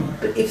come,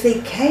 but if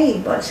they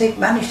came, once they've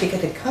managed to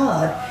get a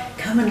card,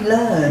 come and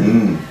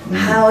learn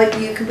how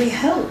you can be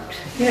helped.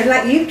 You know,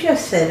 like you've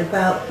just said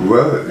about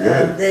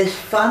there's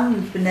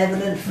funds,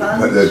 benevolent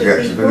funds. But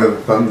there's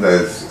benevolent fund.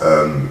 There's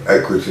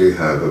Equity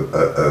have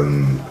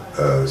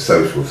a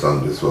social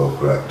fund as well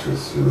for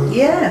actors who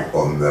are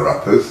on their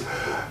uppers.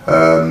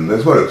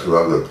 There's one or two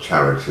other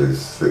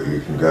charities that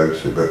you can go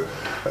to, but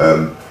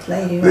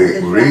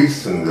the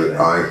reason that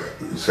I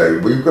say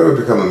we've got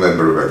to become a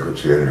member of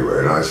Equity anyway,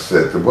 and I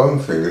said the one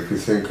thing, if you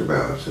think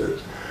about it,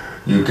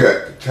 you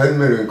get 10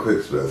 million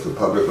quid's worth of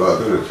public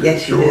liability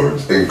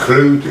insurance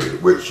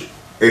included, which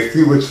if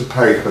you were to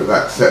pay for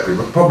that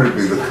separately would probably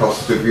be the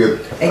cost of your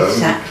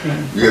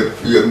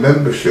your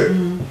membership,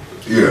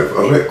 you know,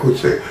 of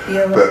Equity.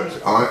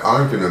 But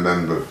I've been a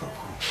member.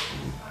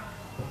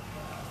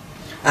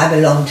 I'm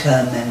a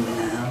long-term member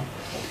now,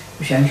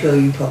 which I'm sure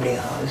you probably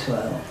are as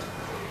well.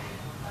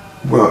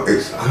 Well,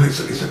 it's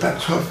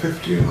about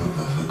 $12.50 a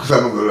month, because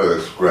I'm on the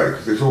lowest grade,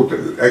 because it's all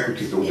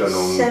Equity's all done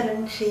on.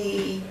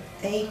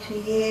 78 a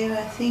year,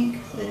 I think.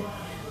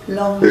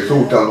 It's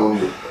all done on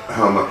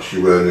how much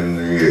you earn in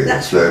the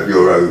year. So if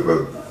you're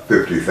over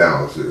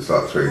 50,000, it's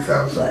like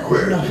 3,000 quid.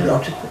 There's not a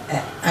lot of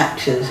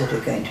actors that are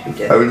going to be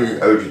doing.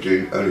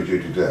 Only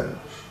Judy Dent.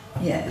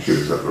 Yes. She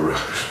was up the road.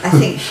 I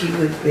think she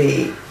would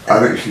be. I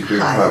think she's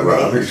doing quite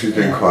well. I think she's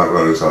doing quite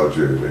well as our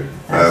Judy.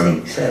 I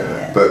think so,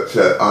 yeah. But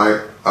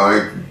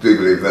I do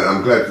believe that.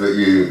 I'm glad that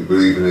you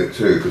believe in it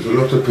too, because a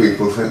lot of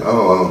people think,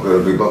 oh, I'm not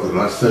going to be bothered.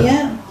 And I said,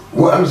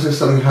 what happens if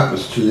something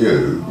happens to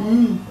you?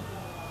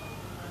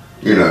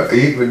 You know,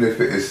 even if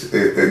it is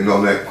a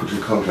non-equity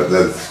contract,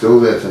 they're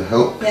still there to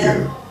help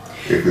you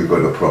if you've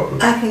got a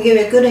problem. I can give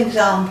you a good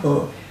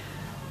example.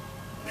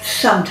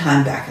 Some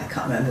time back, I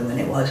can't remember when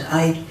it was,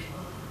 I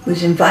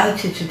was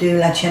invited to do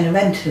La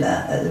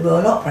Cenerentola at the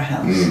Royal Opera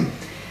House.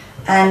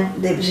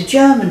 And there was a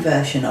German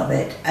version of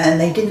it, and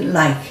they didn't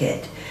like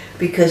it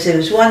because there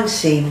was one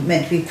scene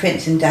meant to be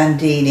Prince and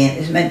Dandini, and it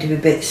was meant to be a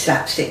bit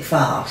slapstick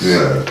farce.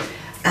 Yeah.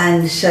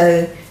 And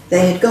so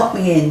they had got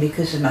me in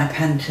because of my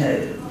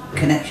panto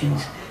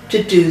connections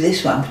to do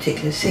this one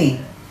particular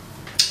scene.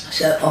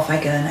 So off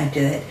I go and I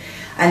do it.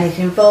 And it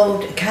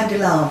involved a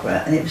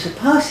candelabra, and it was the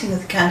passing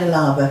of the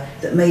candelabra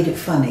that made it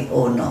funny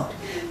or not.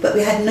 But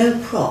we had no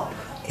prop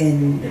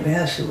in the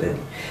rehearsal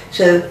room.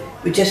 So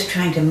we're just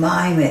trying to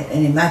mime it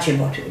and imagine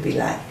what it would be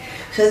like.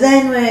 So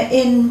then we're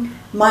in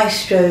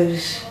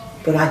Maestro's,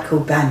 what I'd call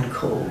band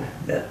hall,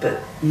 but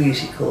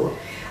music hall,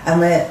 and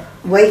we're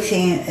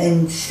waiting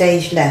in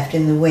stage left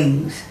in the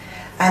wings,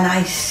 and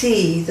I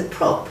see the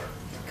prop.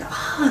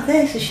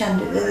 There's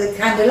the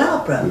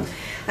candelabra.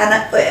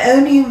 And it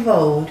only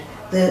involved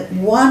the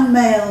one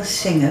male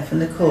singer from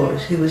the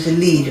chorus, who was the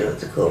leader of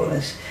the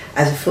chorus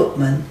as a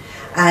footman,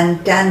 and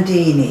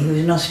Dandini, who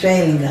was an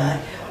Australian guy,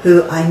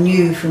 who I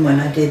knew from when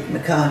I did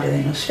Mikado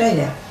in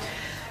Australia.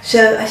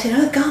 So I said,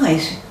 oh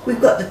guys, we've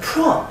got the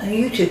prop, and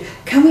you two,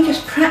 can we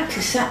just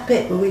practice that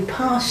bit where we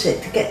pass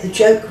it to get the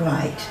joke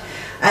right?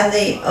 And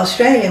the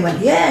Australian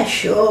went, yeah,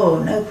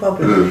 sure, no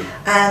problem.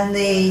 And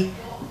the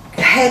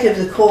head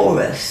of the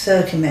chorus,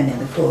 30 men in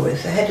the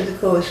chorus, the head of the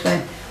chorus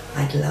went,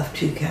 I'd love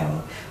to,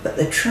 Carole, but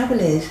the trouble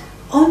is,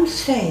 on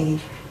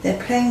stage,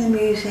 they're playing the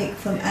music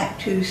from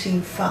Act 2,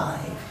 Scene 5.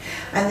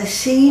 And the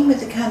scene with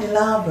the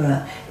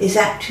candelabra is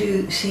Act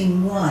 2,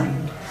 Scene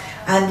 1.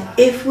 And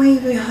if we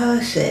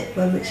rehearse it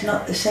when it's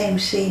not the same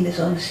scene as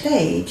on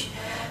stage,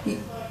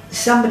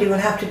 somebody will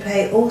have to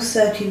pay all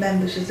 30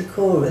 members of the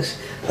chorus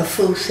a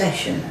full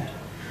session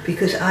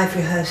because I've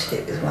rehearsed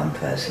it with one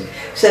person.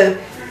 So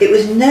it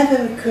was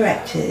never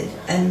corrected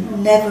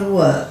and never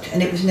worked,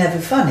 and it was never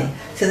funny.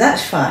 So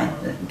that's fine,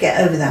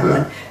 get over that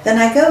one. Then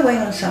I go away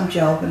on some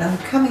job and I'm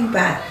coming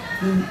back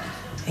from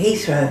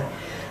Heathrow.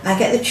 I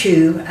get the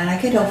tube and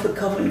I get off at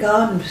Covent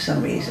Garden for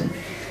some reason.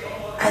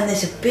 And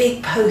there's a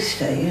big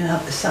poster, you know,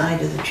 up the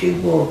side of the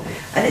tube wall,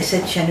 and it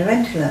said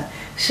Cenerentola.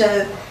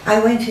 So I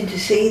went in to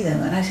see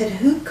them and I said,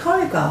 who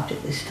choreographed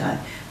it this time?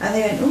 And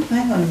they went, oh,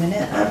 hang on a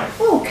minute.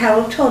 Oh,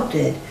 Carole Todd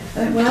did. I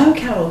went, well, I'm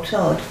Carole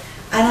Todd,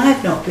 and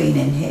I've not been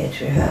in here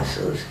to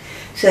rehearsals.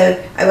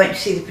 So I went to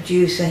see the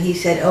producer. He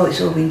said, oh,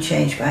 it's all been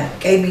changed back.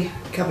 Gave me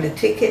a couple of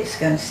tickets to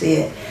go and see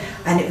it,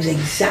 and it was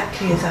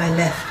exactly as I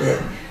left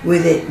it,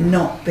 with it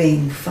not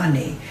being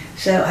funny.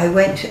 So I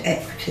went to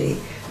Equity,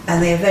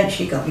 and they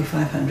eventually got me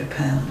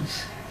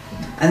 £500.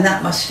 And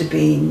that must have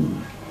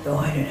been, oh,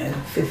 I don't know,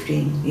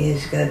 15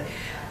 years ago.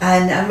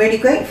 And I'm really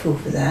grateful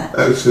for that.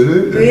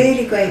 Absolutely.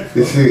 Really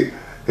grateful. You see,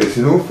 it's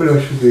an awful lot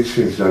of these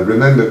things. And I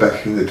remember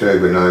back in the day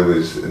when I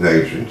was an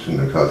agent in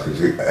the casting,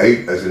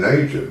 as an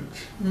agent,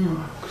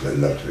 because I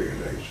loved being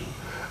an agent.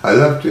 I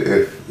loved it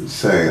if,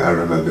 say, I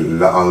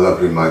remember our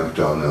lovely Mike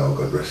Darnell,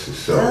 God rest his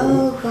soul.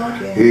 Oh,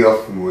 God, yeah. He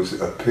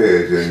often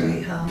appeared in,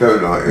 Sweetheart.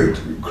 don't I,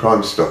 in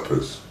Crime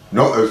Stoppers.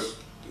 Not as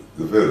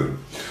the villain,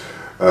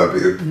 but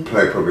he'd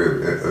play probably,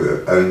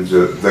 and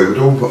they would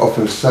all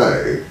often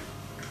say,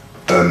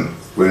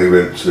 when he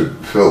went to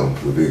film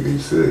for the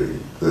BBC,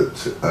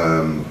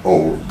 that,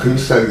 oh, can you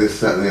say this,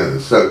 that and the other?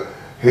 So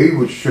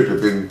he should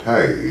have been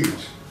paid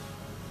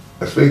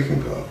a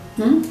speaking part.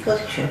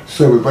 Gotcha.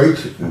 So we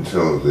waited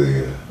until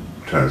the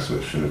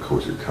transmission, of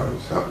course it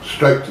comes up,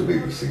 straight to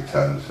BBC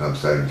Talent, and I'm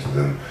saying to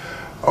them,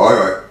 all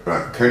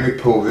right, can you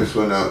pull this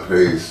one out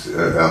please,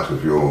 out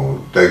of your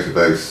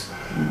database?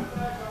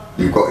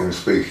 You've got him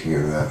speaking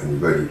in that, and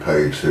you've only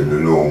paid him the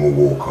normal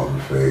walk-on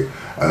fee,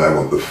 and I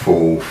want the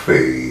full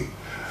fee,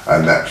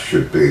 and that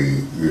should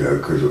be, you know,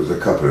 because it was a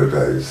couple of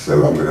days,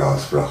 so I'm going to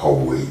ask for a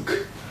whole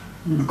week.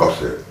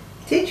 Got it.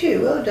 Did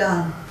you? Well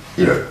done.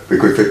 You know,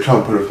 because they try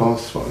and put a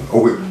fast one.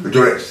 Or the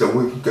director said,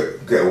 we can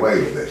get away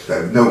with this,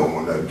 no one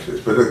will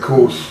notice. But of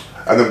course,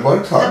 and then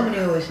one time, somebody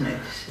always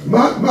notices.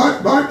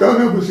 Mike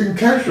Darnell was in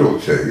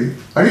Casualty,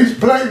 and he's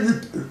playing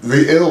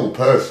the ill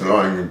person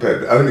lying in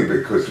bed, only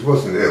because he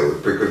wasn't ill,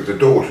 because the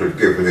daughter had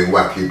given him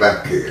wacky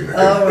backy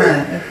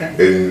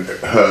in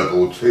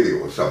herbal tea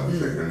or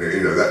something, and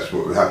you know, that's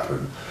what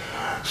happened.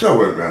 So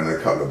I went round there,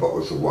 a couple of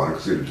bottles of wine,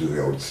 because it was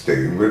the old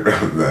steam, went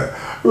round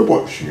there, we're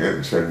watching it,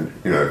 and said,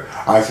 you know,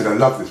 I said, I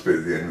love this bit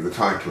at the end, the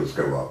titles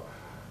go up.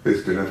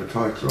 This didn't have a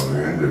title on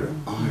the end of it.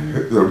 I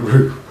hit the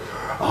roof.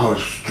 I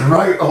was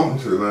straight on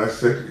to them and I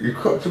said,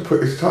 you've got to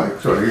put his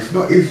title on. He's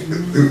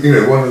you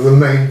know, one of the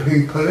main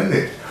people in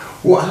it.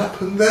 What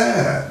happened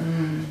there?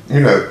 You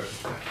know,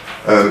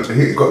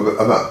 he got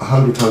about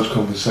 £100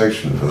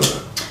 compensation for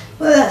that.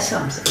 Well, that's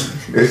something,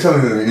 isn't it? It's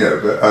something, you know,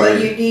 but well,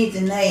 you need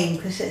the name,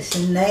 because it's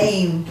the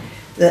name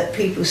that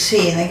people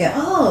see and they go,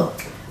 oh,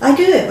 I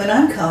do it when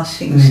I'm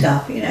casting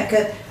stuff. You know, I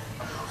go,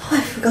 oh,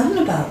 I've forgotten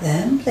about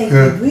them. They've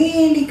been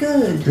really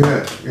good.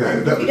 Yeah.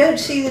 And if you don't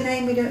see the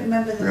name, you don't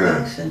remember the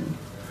person.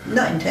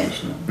 Not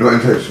intentional. Not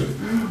intentionally.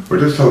 Well,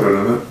 just hold on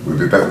a minute. We'll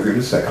be back with you in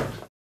a second.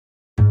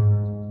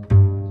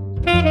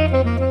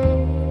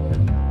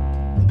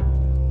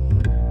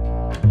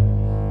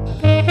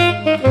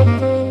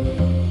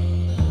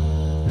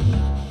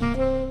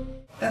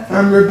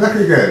 And we're back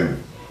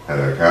again.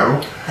 Hello,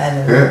 Carol.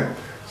 Hello. Yeah.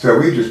 So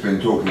we've just been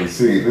talking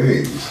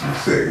CVs, you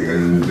see,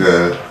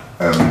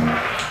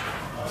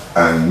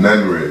 and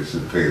memories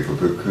of people,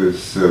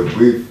 because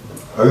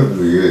over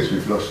the years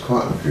we've lost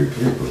quite a few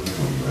people,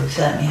 haven't we?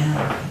 Certainly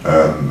have.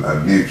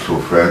 And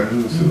mutual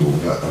friends and all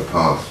that have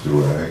passed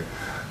away.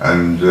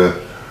 And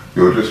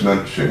you're just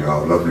mentioning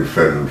our lovely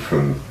friend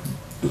from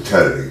the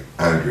telly,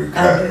 Andrew Kay.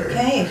 Andrew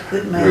Kay is a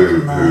good mate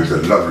of mine. Who's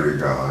a lovely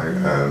guy.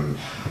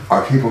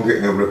 I keep on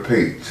getting a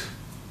repeat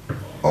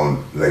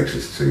on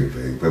latest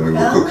TV when we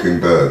were cooking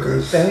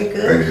burgers. Very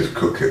good. In his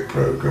Cook It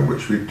programme,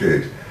 which we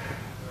did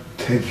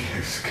 10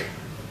 years ago.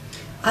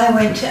 I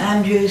went to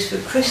Andrew's for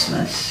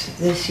Christmas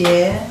this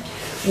year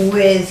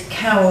with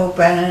Carol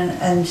Brennan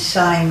and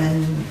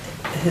Simon,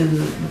 who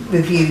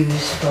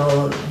reviews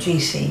for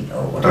GC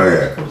or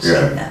whatever it's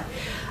called, now.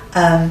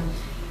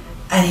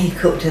 And he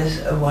cooked us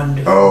a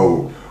wonderful.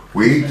 Oh,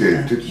 we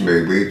did, didn't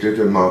we? We did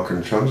a Marc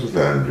and Chums with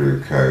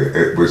Andrew Kay.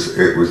 It was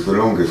the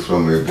longest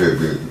one we did.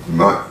 We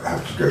might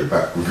have to go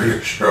back and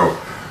finish off,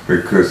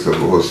 because of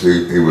course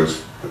he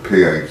was the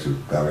PA to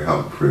Barry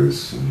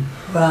Humphries and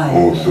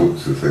all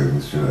sorts of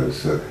things, you know.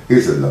 So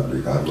he's a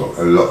lovely guy. I've got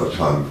a lot of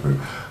time for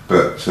him.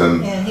 But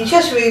he's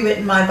just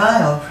rewritten my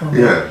bio for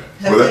me. Yeah,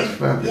 well that's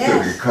fabulous.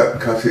 Yes. So you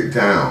cut it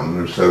down,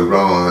 and so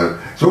rather,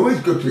 it's always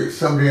good to get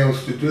somebody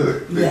else to do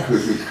it,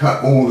 because you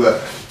cut all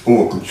the.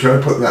 Oh, should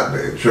I put that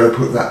bit in? Should I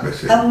put that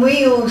bit in? And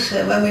we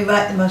also, when we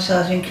write them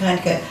ourselves, we kind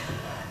of go,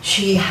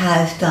 she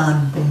has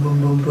done boom,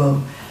 boom, boom,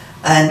 boom.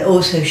 And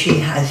also she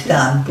has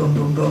done boom,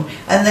 boom, boom.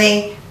 And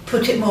they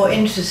put it more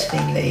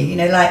interestingly, you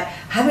know, like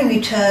having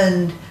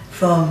returned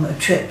from a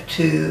trip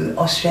to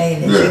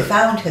Australia, she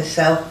found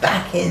herself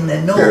back in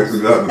the north. Yeah,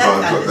 these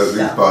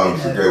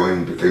barns that go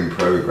in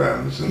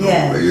programmes and all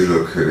that. You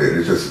look at it,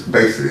 it's just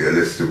basically a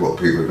list of what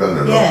people have done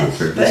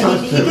and but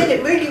he did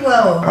it really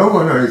well. Oh,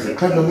 I know, he's a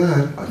clever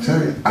man, I tell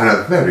you. And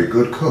a very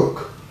good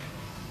cook.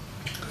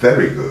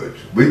 Very good.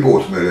 We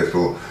bought him a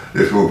little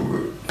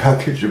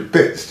package of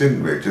bits,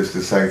 didn't we, just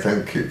to say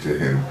thank you to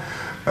him.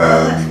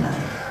 That's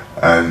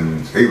nice.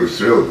 And he was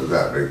thrilled with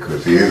that,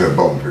 because he is a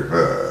bon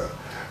vivant.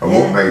 And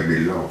what made me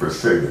laugh was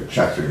sitting there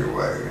chatting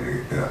away,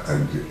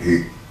 and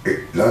he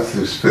loves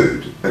his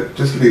food, but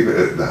just leave it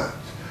at that.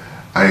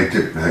 And he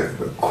didn't have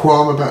a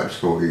qualm about it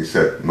at all. He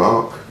said,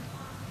 "Mark,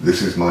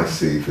 this is my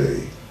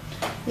CV."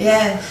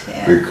 Yes,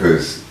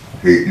 Because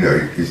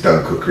he's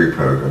done cookery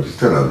programs, he's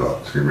done a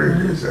lot, he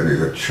really is, and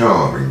he's a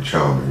charming,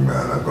 charming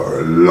man. I've got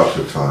a lot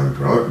of time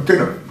for him. I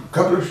did a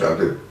couple of shows,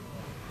 I did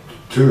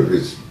 2 of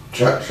his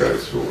chat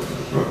shows for him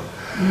as well.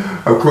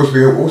 Of course,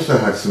 we also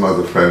had some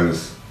other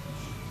friends,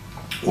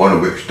 one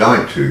of which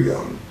died too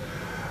young,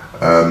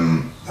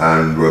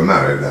 and were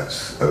married.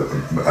 That's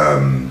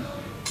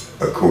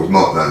of course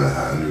Mark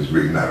Lanahan, who's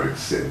remarried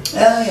since. Oh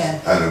yeah.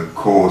 And of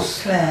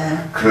course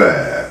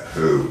Claire,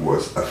 who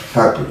was a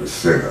fabulous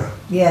singer.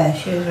 Yeah,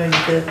 she was really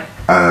good.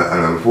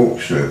 And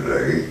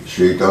unfortunately,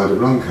 she died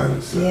of lung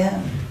cancer.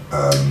 Yeah.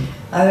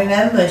 I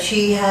remember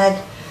she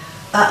had.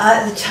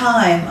 At the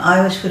time,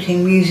 I was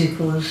putting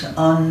musicals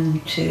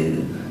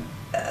onto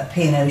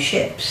piano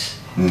ships,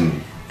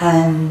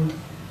 and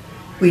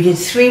we did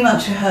 3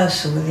 months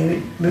rehearsal with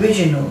the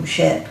original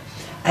ship,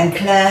 and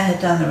Claire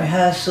had done the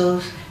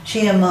rehearsals.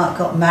 She and Mark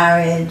got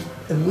married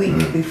a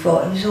week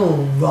before. It was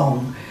all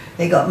wrong.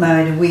 They got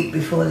married a week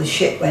before the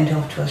ship went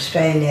off to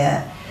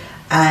Australia,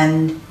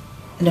 and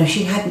no,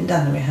 she hadn't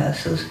done the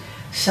rehearsals.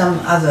 Some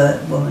other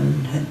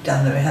woman had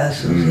done the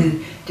rehearsals who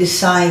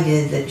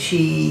decided that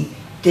she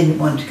didn't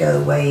want to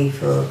go away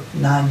for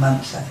 9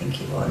 months, I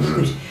think it was,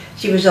 because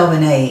she was of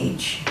an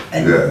age,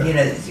 and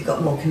they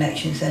got more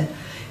connections then.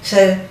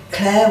 So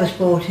Claire was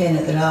brought in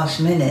at the last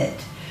minute,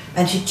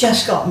 and she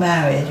just got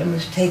married and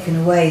was taken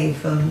away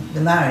from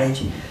the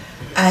marriage,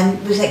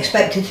 and was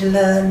expected to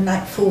learn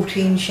like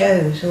 14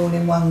 shows all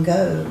in one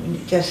go, and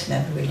it just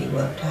never really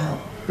worked out.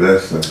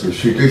 Bless her.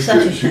 She did.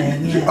 Such a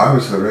shame, I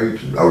was her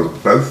agent. I was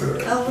both her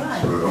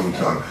agents for a long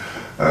time.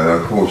 And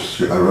of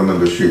course, I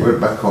remember she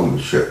went back on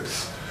the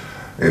ships,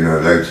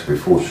 later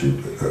before she,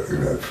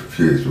 a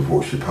few years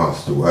before she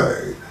passed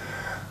away.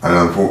 And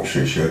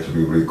unfortunately, she had to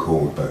be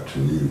recalled back to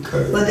the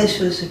UK. Well, this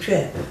was the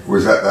trip.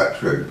 Was that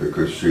trip?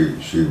 Because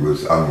she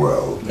was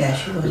unwell. Yeah,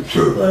 she was.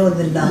 All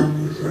the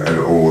lungs and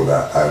all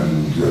that,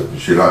 and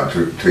she liked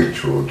to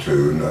teach or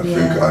two, and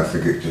I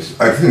think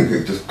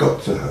it just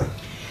got to her.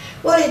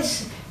 Well,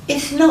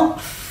 it's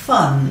not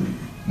fun.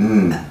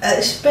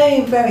 It's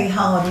very, very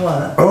hard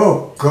work.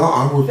 Oh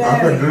God,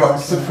 I've had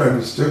lots of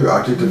friends do.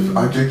 I did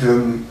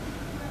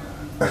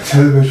a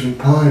television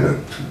pilot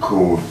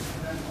called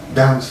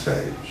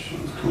Downstage.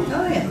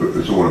 It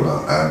was all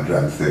about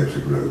Amdram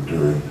Theatre Group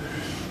doing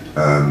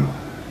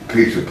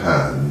Peter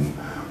Pan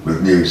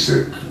with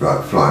music,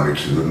 like Fly Me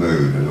to the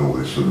Moon and all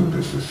this sort of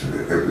business.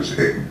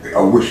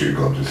 I wish it had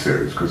gone to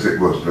series because it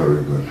was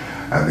very good.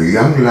 And the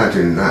young lad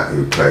in that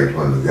who played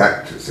one of the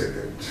actors in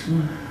it,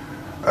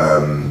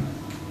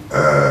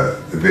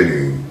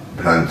 Vinnie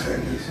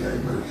Plantain, his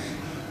name was,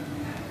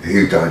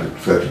 he died at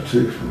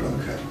 32 from lung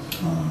cancer.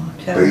 Oh,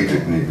 but he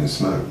didn't even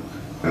smoke.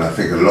 And I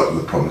think a lot of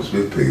the problems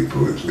with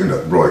people, it's,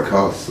 Roy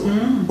Castle,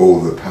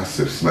 all the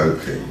passive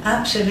smoking.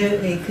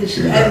 Absolutely, because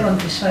everyone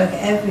could smoke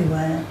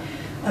everywhere.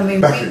 I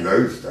mean, back in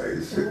those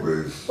days, it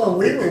was. Well,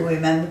 we all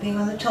remember being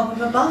on the top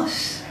of a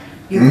bus.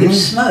 You could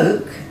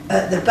smoke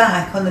at the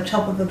back on the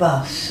top of a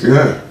bus.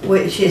 Yeah.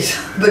 Which is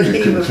unbelievable.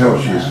 You could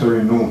tell she was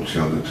very naughty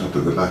on the top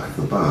of the back of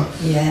the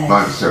bus. Yeah.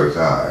 Mine, so was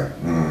I.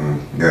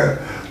 Yeah.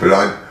 But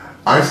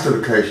I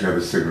still occasionally have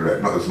a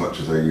cigarette, not as much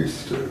as I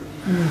used to.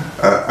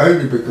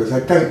 Only because I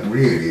don't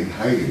really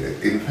inhale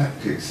it. In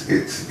fact,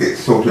 it's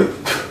sort of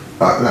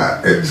like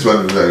that. It's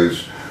one of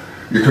those.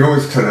 You can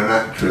always tell an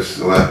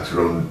actress or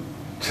actor on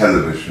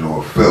television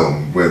or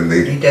film when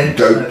they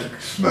don't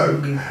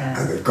smoke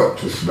and they've got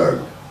to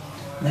smoke.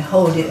 They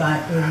hold it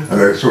like really. And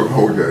they sort of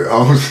hold it at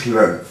arm's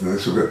length and they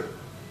sort of.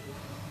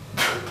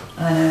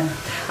 I know.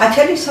 I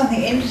tell you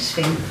something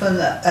interesting from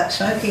the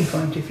smoking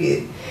point of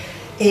view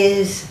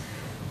is.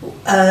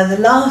 The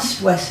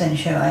last West End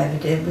show I ever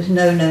did was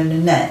No No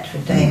Nanette for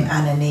Dame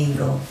Anna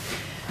Neagle.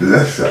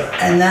 Bless her.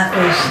 And that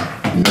was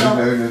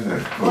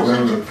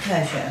wasn't a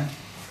pleasure.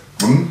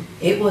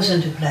 It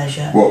wasn't a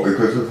pleasure. What,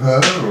 because of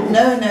her? Or?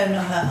 No,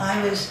 not her.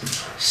 I was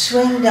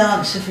swing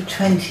dancer for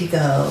 20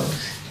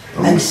 girls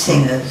and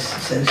singers.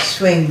 So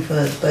swing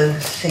for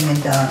both sing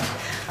and dance.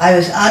 I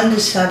was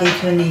understudy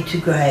to Anita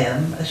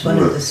Graham as one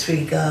of the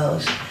 3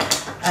 girls.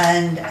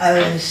 And I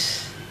was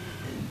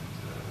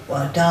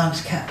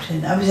dance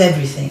captain, I was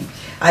everything.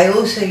 I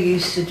also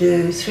used to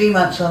do 3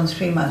 months on,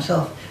 3 months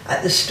off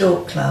at the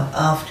Stork Club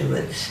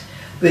afterwards,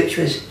 which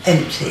was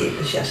empty, it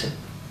was just a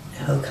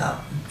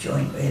hook-up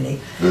joint really.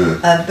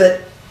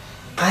 But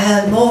I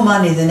earned more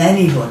money than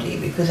anybody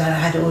because I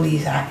had all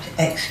these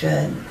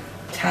extra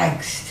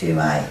tags to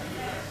my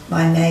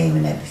name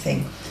and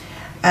everything.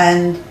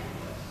 And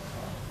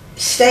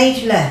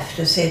stage left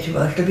of Theatre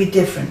Royal, it'll be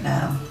different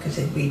now because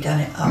they've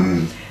redone it up,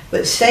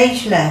 but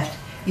stage left,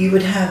 you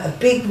would have a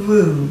big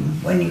room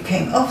when you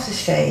came off the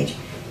stage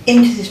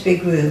into this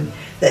big room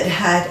that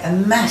had a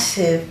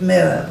massive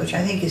mirror, which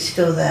I think is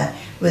still there,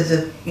 with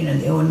the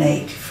the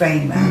ornate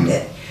frame around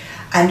it,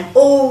 and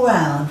all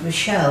round were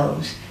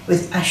shelves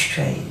with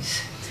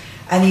ashtrays.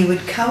 And you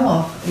would come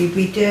off, you'd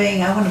be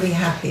doing I Want to Be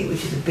Happy,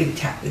 which is a big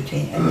tap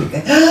routine, and you'd go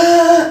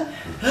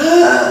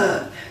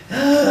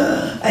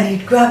and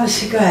you'd grab a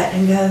cigarette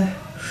and go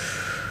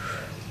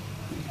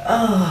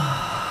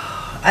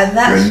and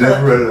that's You're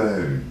never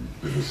alone.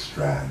 With a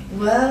strand.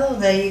 Well,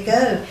 there you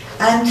go.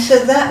 And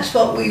so that's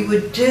what we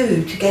would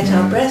do to get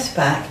our breath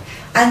back.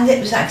 And it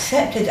was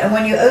accepted. And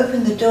when you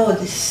opened the door,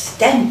 the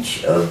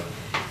stench of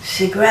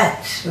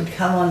cigarettes would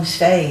come on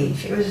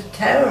stage. It was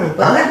terrible.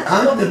 But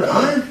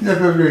I've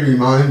never really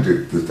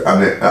minded. I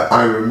mean,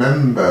 I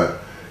remember,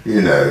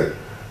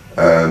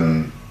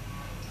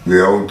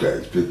 the old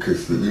days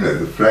because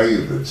the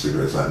flavoured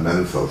cigarettes like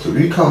menthol, so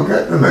you can't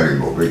get them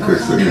anymore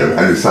because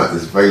and it's like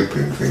this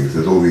vaping things.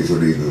 There's all these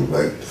illegal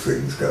vape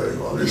things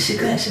going on. The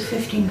cigarettes are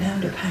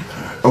 £15 a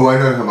packet. Oh, I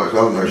know how much.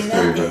 Oh no,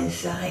 Stephen. That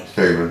is like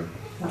Stephen.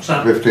 What's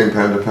that?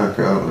 £15 a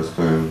packet, aren't they,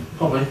 Stephen?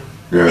 Probably.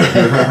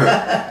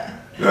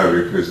 Yeah.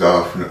 No, because I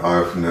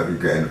often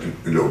get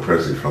a little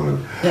present from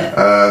them.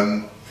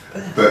 Yeah.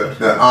 But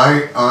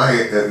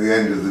I, at the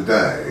end of the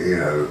day,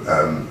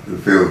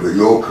 feel that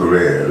your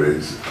career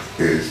is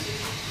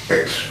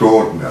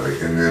extraordinary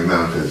in the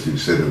amount, as you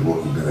said, of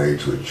what you've been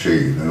able to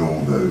achieve and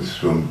all those,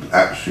 from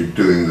actually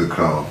doing the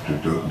craft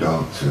to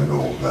dancing and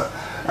all that,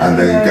 and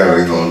then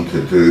going on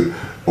to do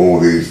all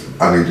these,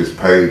 just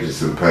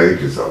pages and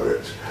pages of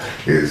it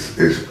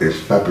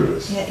is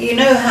fabulous. Yeah, you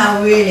know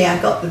how really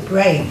I got the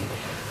break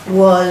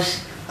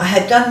was I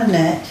had done the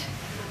Net.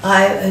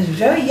 I was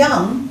very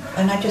young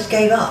and I just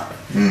gave up.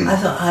 I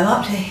thought, I'm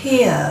up to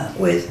here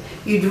with,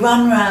 you'd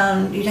run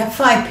round, you'd have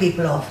 5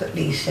 people off at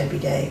least every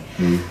day.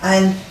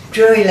 And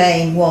Drury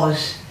Lane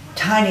was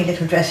tiny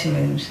little dressing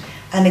rooms.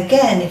 And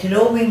again, it had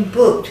all been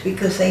booked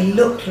because they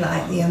looked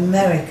like the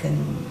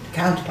American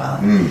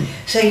counterpart.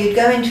 So you'd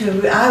go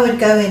into I would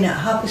go in at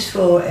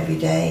 4:30 every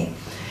day,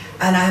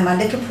 and I had my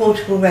little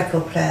portable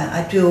record player.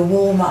 I'd do a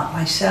warm-up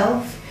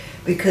myself,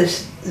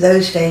 because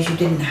those days you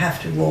didn't have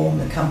to warm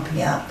the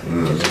company up,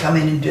 just come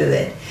in and do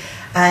it.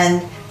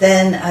 And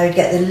then I would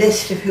get the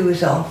list of who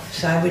was off,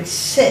 so I would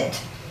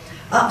sit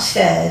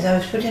upstairs. I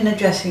was put in a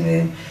dressing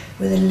room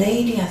with a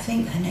lady, I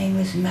think her name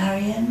was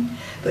Marion,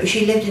 but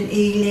she lived in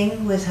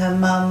Ealing with her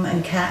mum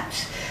and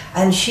cats,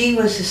 and she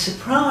was a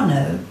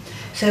soprano.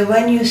 So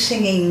when you're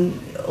singing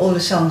all the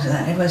songs and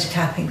that, everyone's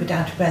tapping, but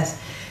out of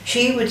breath,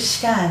 she would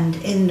stand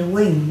in the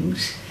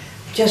wings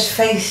just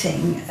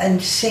facing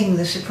and sing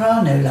the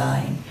soprano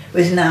line.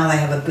 Whereas now they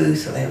have a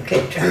booth or they have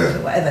click tracks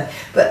or whatever,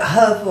 but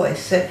her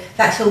voice, so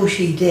that's all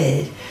she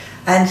did.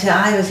 And so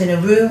I was in a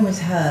room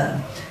with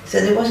her, So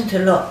there wasn't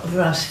a lot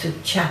for us to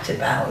chat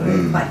about. We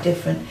were quite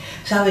different.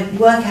 So I would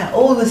work out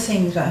all the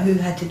things about who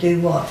had to do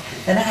what.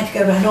 Then I had to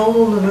go around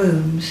all the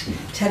rooms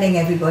telling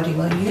everybody,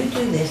 well, you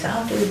do this,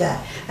 I'll do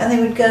that. And they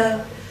would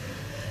go,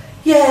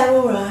 yeah,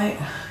 all right.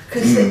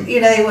 Because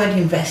you know, they weren't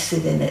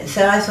invested in it.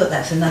 So I thought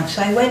that's enough.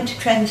 So I went to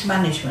Trends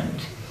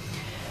Management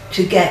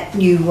to get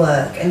new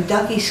work. And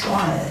Dougie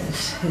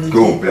Squires, who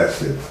God bless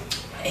him.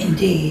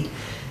 Indeed,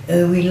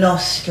 we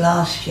lost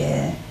last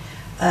year.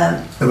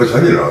 It was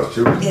only last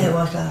year, wasn't it? Yeah, it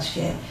was last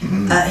year.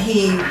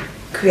 He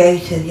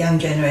created Young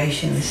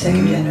Generation, the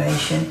second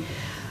generation.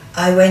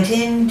 I went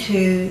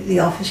into the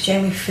office,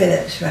 Jamie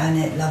Phillips ran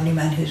it, lovely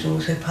man who's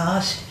also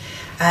passed,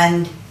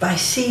 and by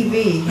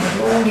CV he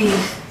had all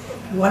these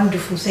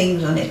wonderful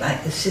things on it,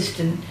 like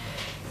assistant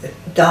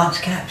dance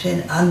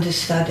captain,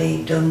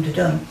 understudy,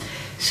 dum-da-dum.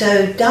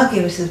 So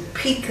Dougie was the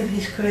peak of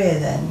his career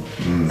then,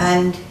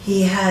 and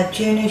he had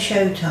junior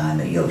showtime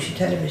at Yorkshire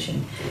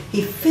Television.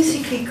 He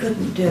physically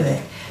couldn't do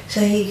it,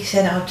 so he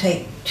said, I'll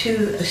take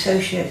 2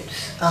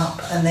 associates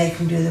up and they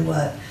can do the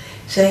work.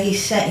 So he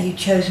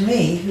chose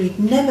me, who he'd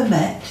never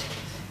met,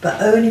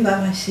 but only by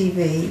my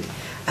CV,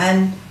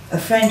 and a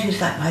friend who's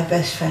like my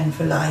best friend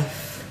for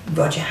life,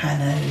 Roger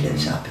Hanna, who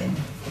lives up in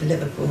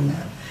Liverpool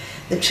now.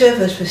 The 2 of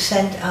us were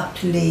sent up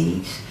to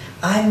Leeds.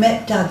 I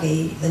met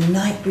Dougie the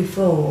night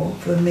before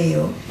for a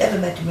meal, never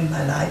met him in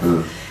my life,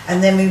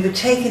 and then we were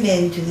taken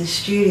into the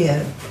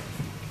studio,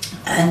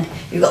 and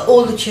you've got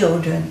all the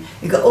children,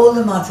 you've got all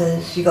the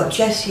mothers, you've got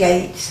Jess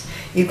Yates,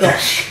 you've got,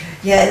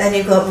 then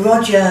you've got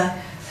Roger,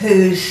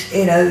 who's,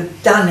 you know,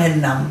 done a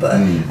number,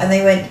 and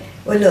they went,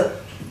 well look,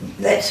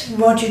 let's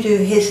Roger do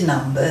his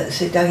number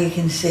so Dougie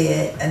can see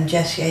it, and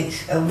Jess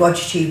Yates,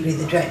 Roger Cheevery,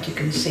 the director,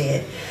 can see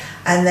it.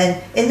 And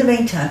then, in the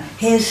meantime,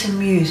 here's some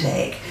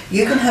music.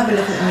 You can have a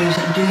look at the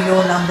music and do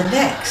your number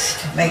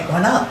next, make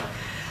one up.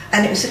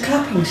 And it was a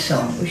clapping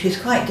song, which is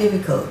quite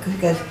difficult, because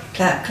it goes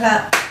clap,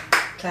 clap,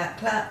 clap,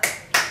 clap,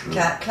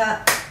 clap,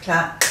 clap,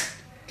 clap,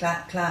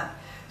 clap, clap.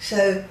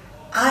 So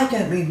I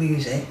don't read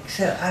music,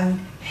 so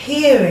I'm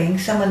hearing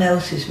someone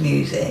else's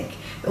music,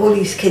 all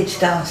these kids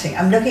dancing.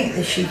 I'm looking at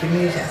this sheet of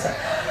music, I thought,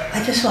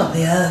 I just want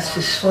the earth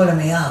to swallow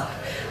me up.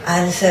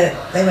 And so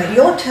they went,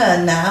 your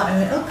turn now. And I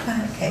went, oh,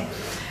 okay.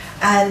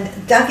 And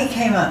Dougie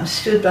came up and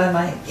stood by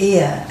my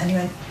ear and he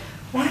went,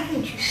 why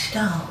don't you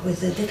start with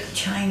the little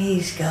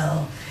Chinese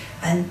girl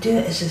and do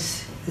it as a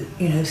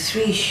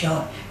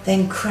 3-shot,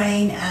 then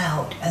crane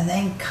out and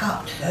then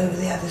cut over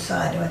the other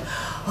side. I went,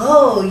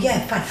 oh yeah,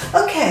 fine.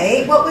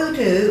 Okay, what we'll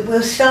do,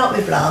 we'll start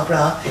with blah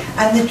blah.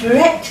 And the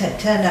director, it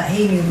turned out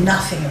he knew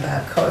nothing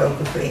about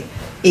choreography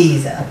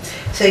either.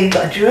 So you've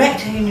got a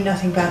director who knew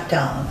nothing about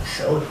dance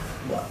or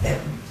what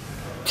they're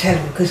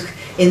telling, because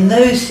in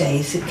those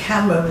days, the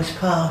camera was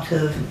part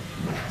of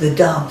the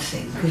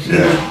dancing, because you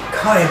would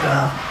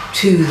choreograph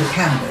to the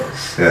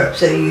cameras,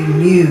 so you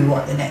knew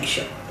what the next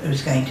shot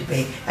was going to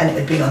be, and it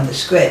would be on the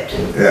script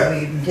before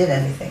you even did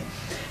anything.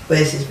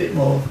 Whereas it's a bit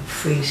more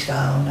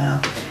freestyle now.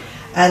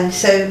 And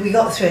so we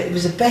got through it. It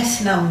was the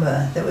best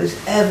number that was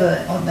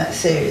ever on that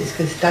series,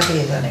 because Dougie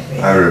had done it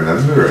really. I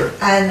remember it.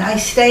 And I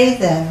stayed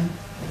then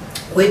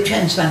with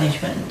Trends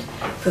Management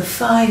for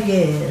 5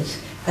 years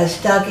as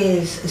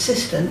Dougie's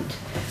assistant.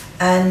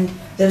 And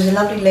there was a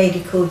lovely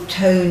lady called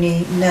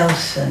Tony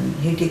Nelson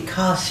who did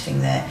casting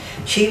there.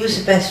 She was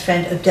the best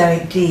friend of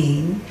Derek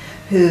Dean,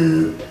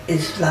 who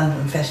is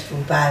London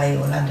Festival Ballet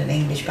or London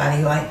English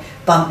Ballet, who I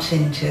bumped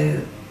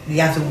into the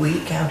other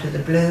week out of the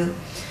blue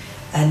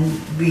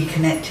and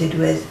reconnected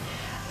with.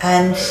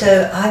 And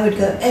so I would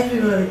go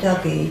everywhere with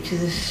Dougie, to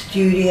the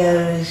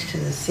studios, to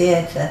the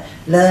theatre,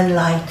 learn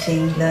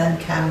lighting, learn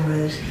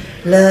cameras,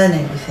 learn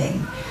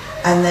everything.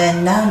 And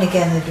then now and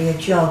again there'd be a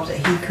job that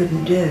he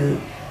couldn't do,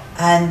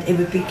 and it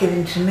would be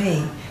given to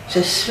me.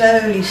 So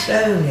slowly,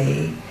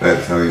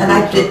 that's how you and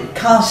I did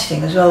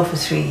casting as well for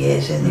 3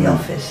 years in the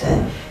office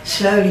there.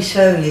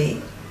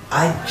 Slowly,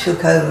 I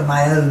took over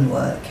my own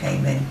work,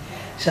 came in.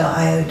 So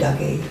I owe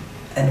Dougie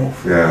an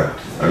awful lot.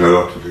 And a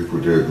lot of people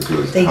do,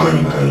 because they do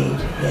indeed,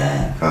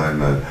 Kind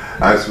man.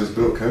 As was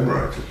Bill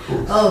Kenwright, of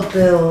course. Oh,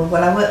 Bill.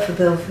 Well, I worked for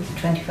Bill for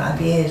 25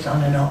 years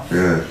on and off.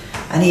 Yeah.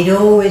 And he'd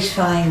always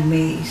find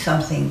me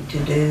something to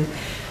do.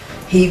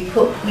 He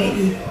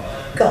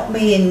got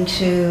me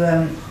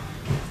into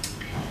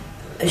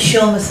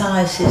Sean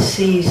Mathias's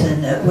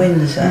season at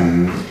Windsor.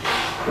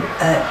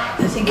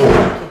 I think it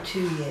started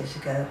 2 years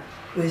ago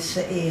with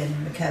Sir Ian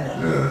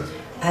McKellen. Yeah.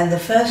 And the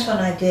first one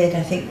I did,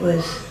 I think,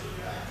 was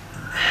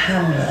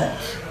Hamlet,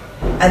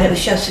 and it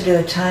was just to do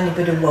a tiny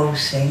bit of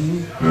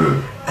waltzing.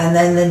 And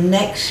then the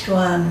next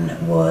one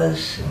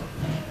was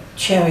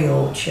Cherry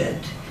Orchard,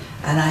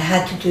 and I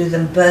had to do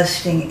them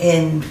bursting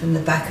in from the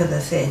back of the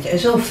theatre. It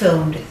was all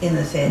filmed in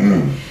the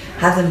theatre.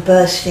 Have them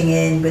bursting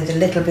in with a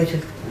little bit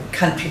of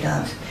country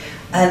dance.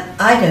 And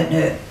I don't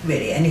know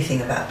really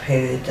anything about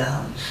period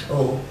dance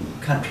or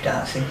country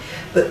dancing,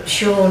 but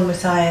Sean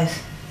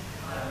Mathias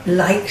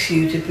likes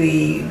you to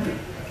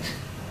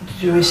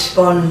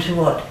respond to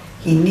what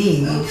he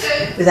needs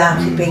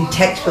without it being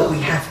textbook. We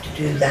have to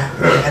do that.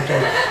 We have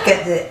to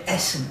get the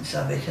essence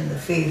of it and the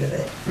feel of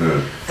it.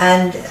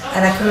 And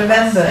I can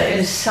remember it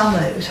was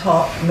summer, it was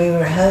hot, and we were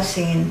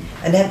rehearsing in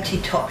an empty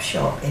top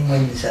shop in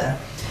Windsor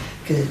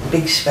because it's a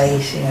big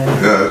space, you know.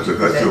 Yeah, that's the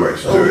way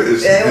to do it,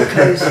 isn't They it? all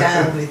closed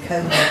down with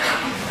COVID.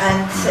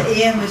 And so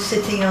Ian was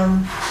sitting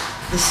on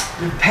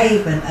the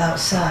pavement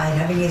outside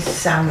having his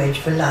sandwich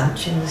for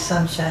lunch in the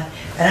sunshine.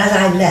 And as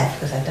I left,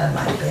 because I'd done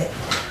my bit,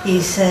 he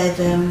said,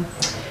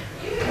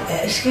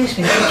 excuse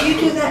me, did you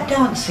do that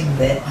dancing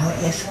bit? I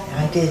went, yes,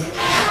 I did.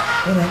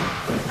 He went,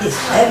 it's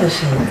ever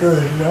so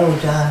good, well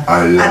done.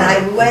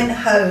 I went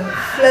home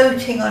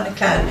floating on a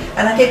cloud.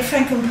 And I did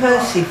Frank and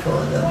Percy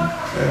for them,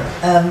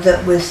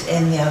 that was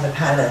in the other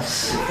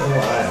palace for a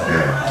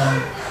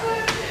while.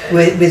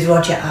 With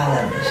Roger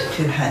Allen, was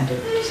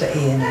two-handed, so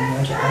Ian and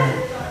Roger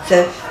Allen.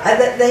 So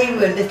they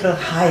were little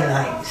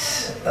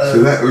highlights.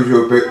 So that was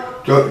your bit.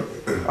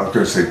 I was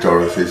going to say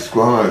Dorothy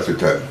Squires or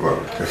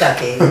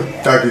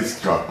Dougie. Dougie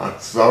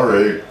Squires.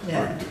 Sorry.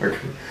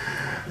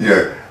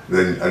 Yeah.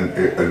 Then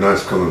a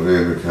nice common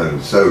view.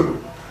 So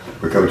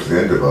we're coming to the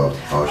end of our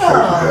show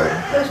today,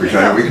 which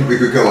I know we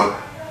could go on.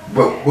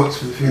 Well, what's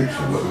for the future?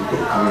 What have we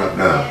got coming up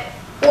now?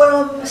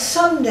 Well, on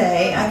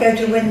Sunday I go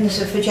to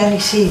Windsor for Jenny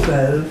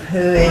Seagrove, who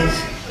is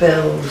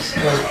Bill's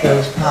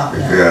partner.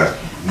 Yeah.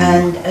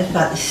 And it's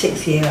about the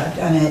 6th year I've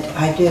done it.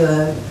 I do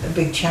a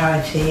big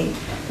charity,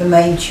 the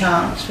main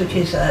Chums, which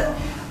is a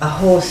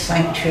horse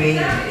sanctuary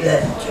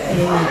that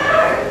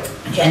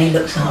Jenny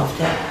looks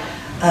after.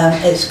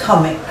 It's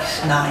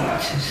comics night,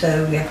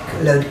 so we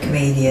have a load of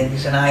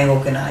comedians and I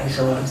organise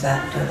all of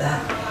that, do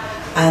that.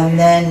 And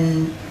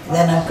then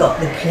I've got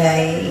the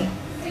play,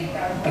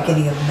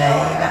 beginning of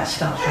May, that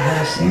starts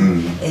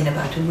rehearsing in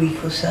about a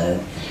week or so.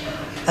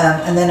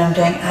 And then I'm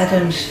doing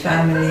Adam's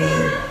Family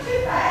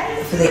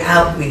for the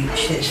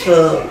outreach. It's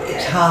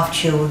half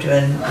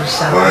children with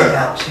some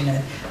adults, you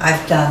know.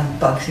 I've done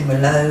Bugsy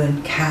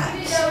Malone,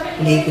 Cat,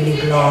 Legally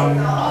Blonde,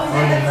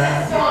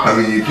 Oliver. I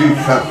mean, you do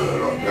travel a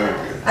lot,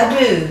 don't you? I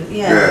do,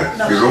 yeah.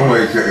 Yeah, you're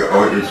always,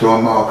 you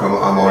saw Mark, I'm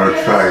on a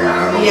train,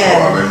 and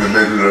I'm in the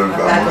middle of,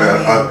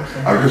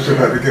 I'm just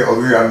about to get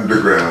on the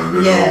underground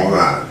and all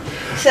that.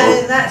 So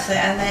that's it,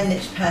 and then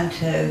it's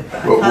panto.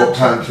 What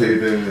panto are you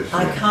doing this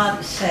year? I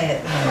can't say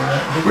it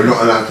now. We're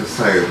not allowed to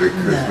say it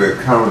because we're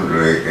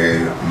currently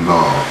in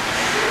March.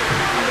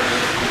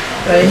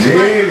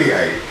 Nearly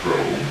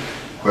April,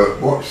 but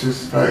watch this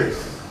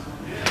space.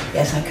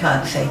 Yes, I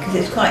can't say because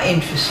it's quite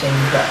interesting,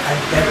 but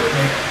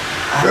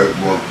I don't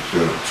want to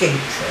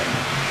jinx it.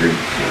 No.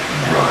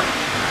 Right.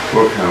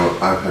 Well, Carole,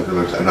 I've had the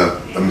most, and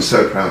I'm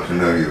so proud to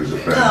know you as a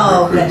friend.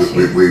 Oh, bless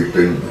you. We've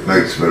been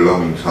mates for a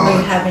long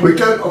time. We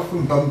don't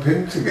often bump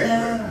in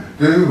together,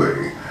 do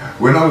we?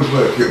 When I was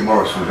working at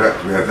Morrison's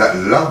Rectory, we had that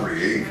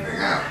lovely evening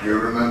out. Do you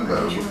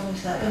remember? Which one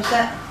was that? Was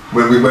that?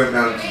 When we went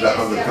down to that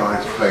other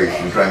guy's place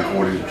and drank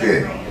all his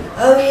gin.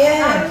 Oh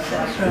yes,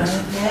 that's right.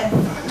 Yeah.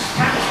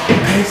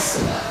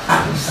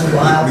 It's a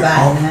while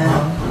back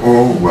now.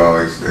 Oh well,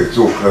 it's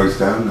all closed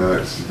down now.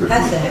 Has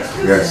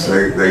it? Yes,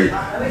 they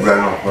ran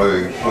off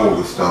all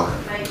the stuff.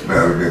 It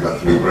would be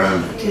about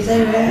 £3,000. Did they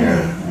really?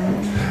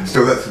 Yeah.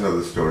 So that's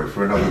another story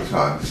for another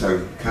time.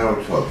 So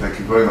Carole Todd, thank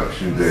you very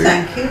much indeed.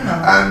 Thank you,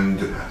 Mark.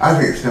 And I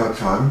think it's now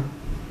time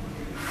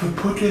for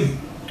pudding.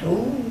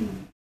 Ooh.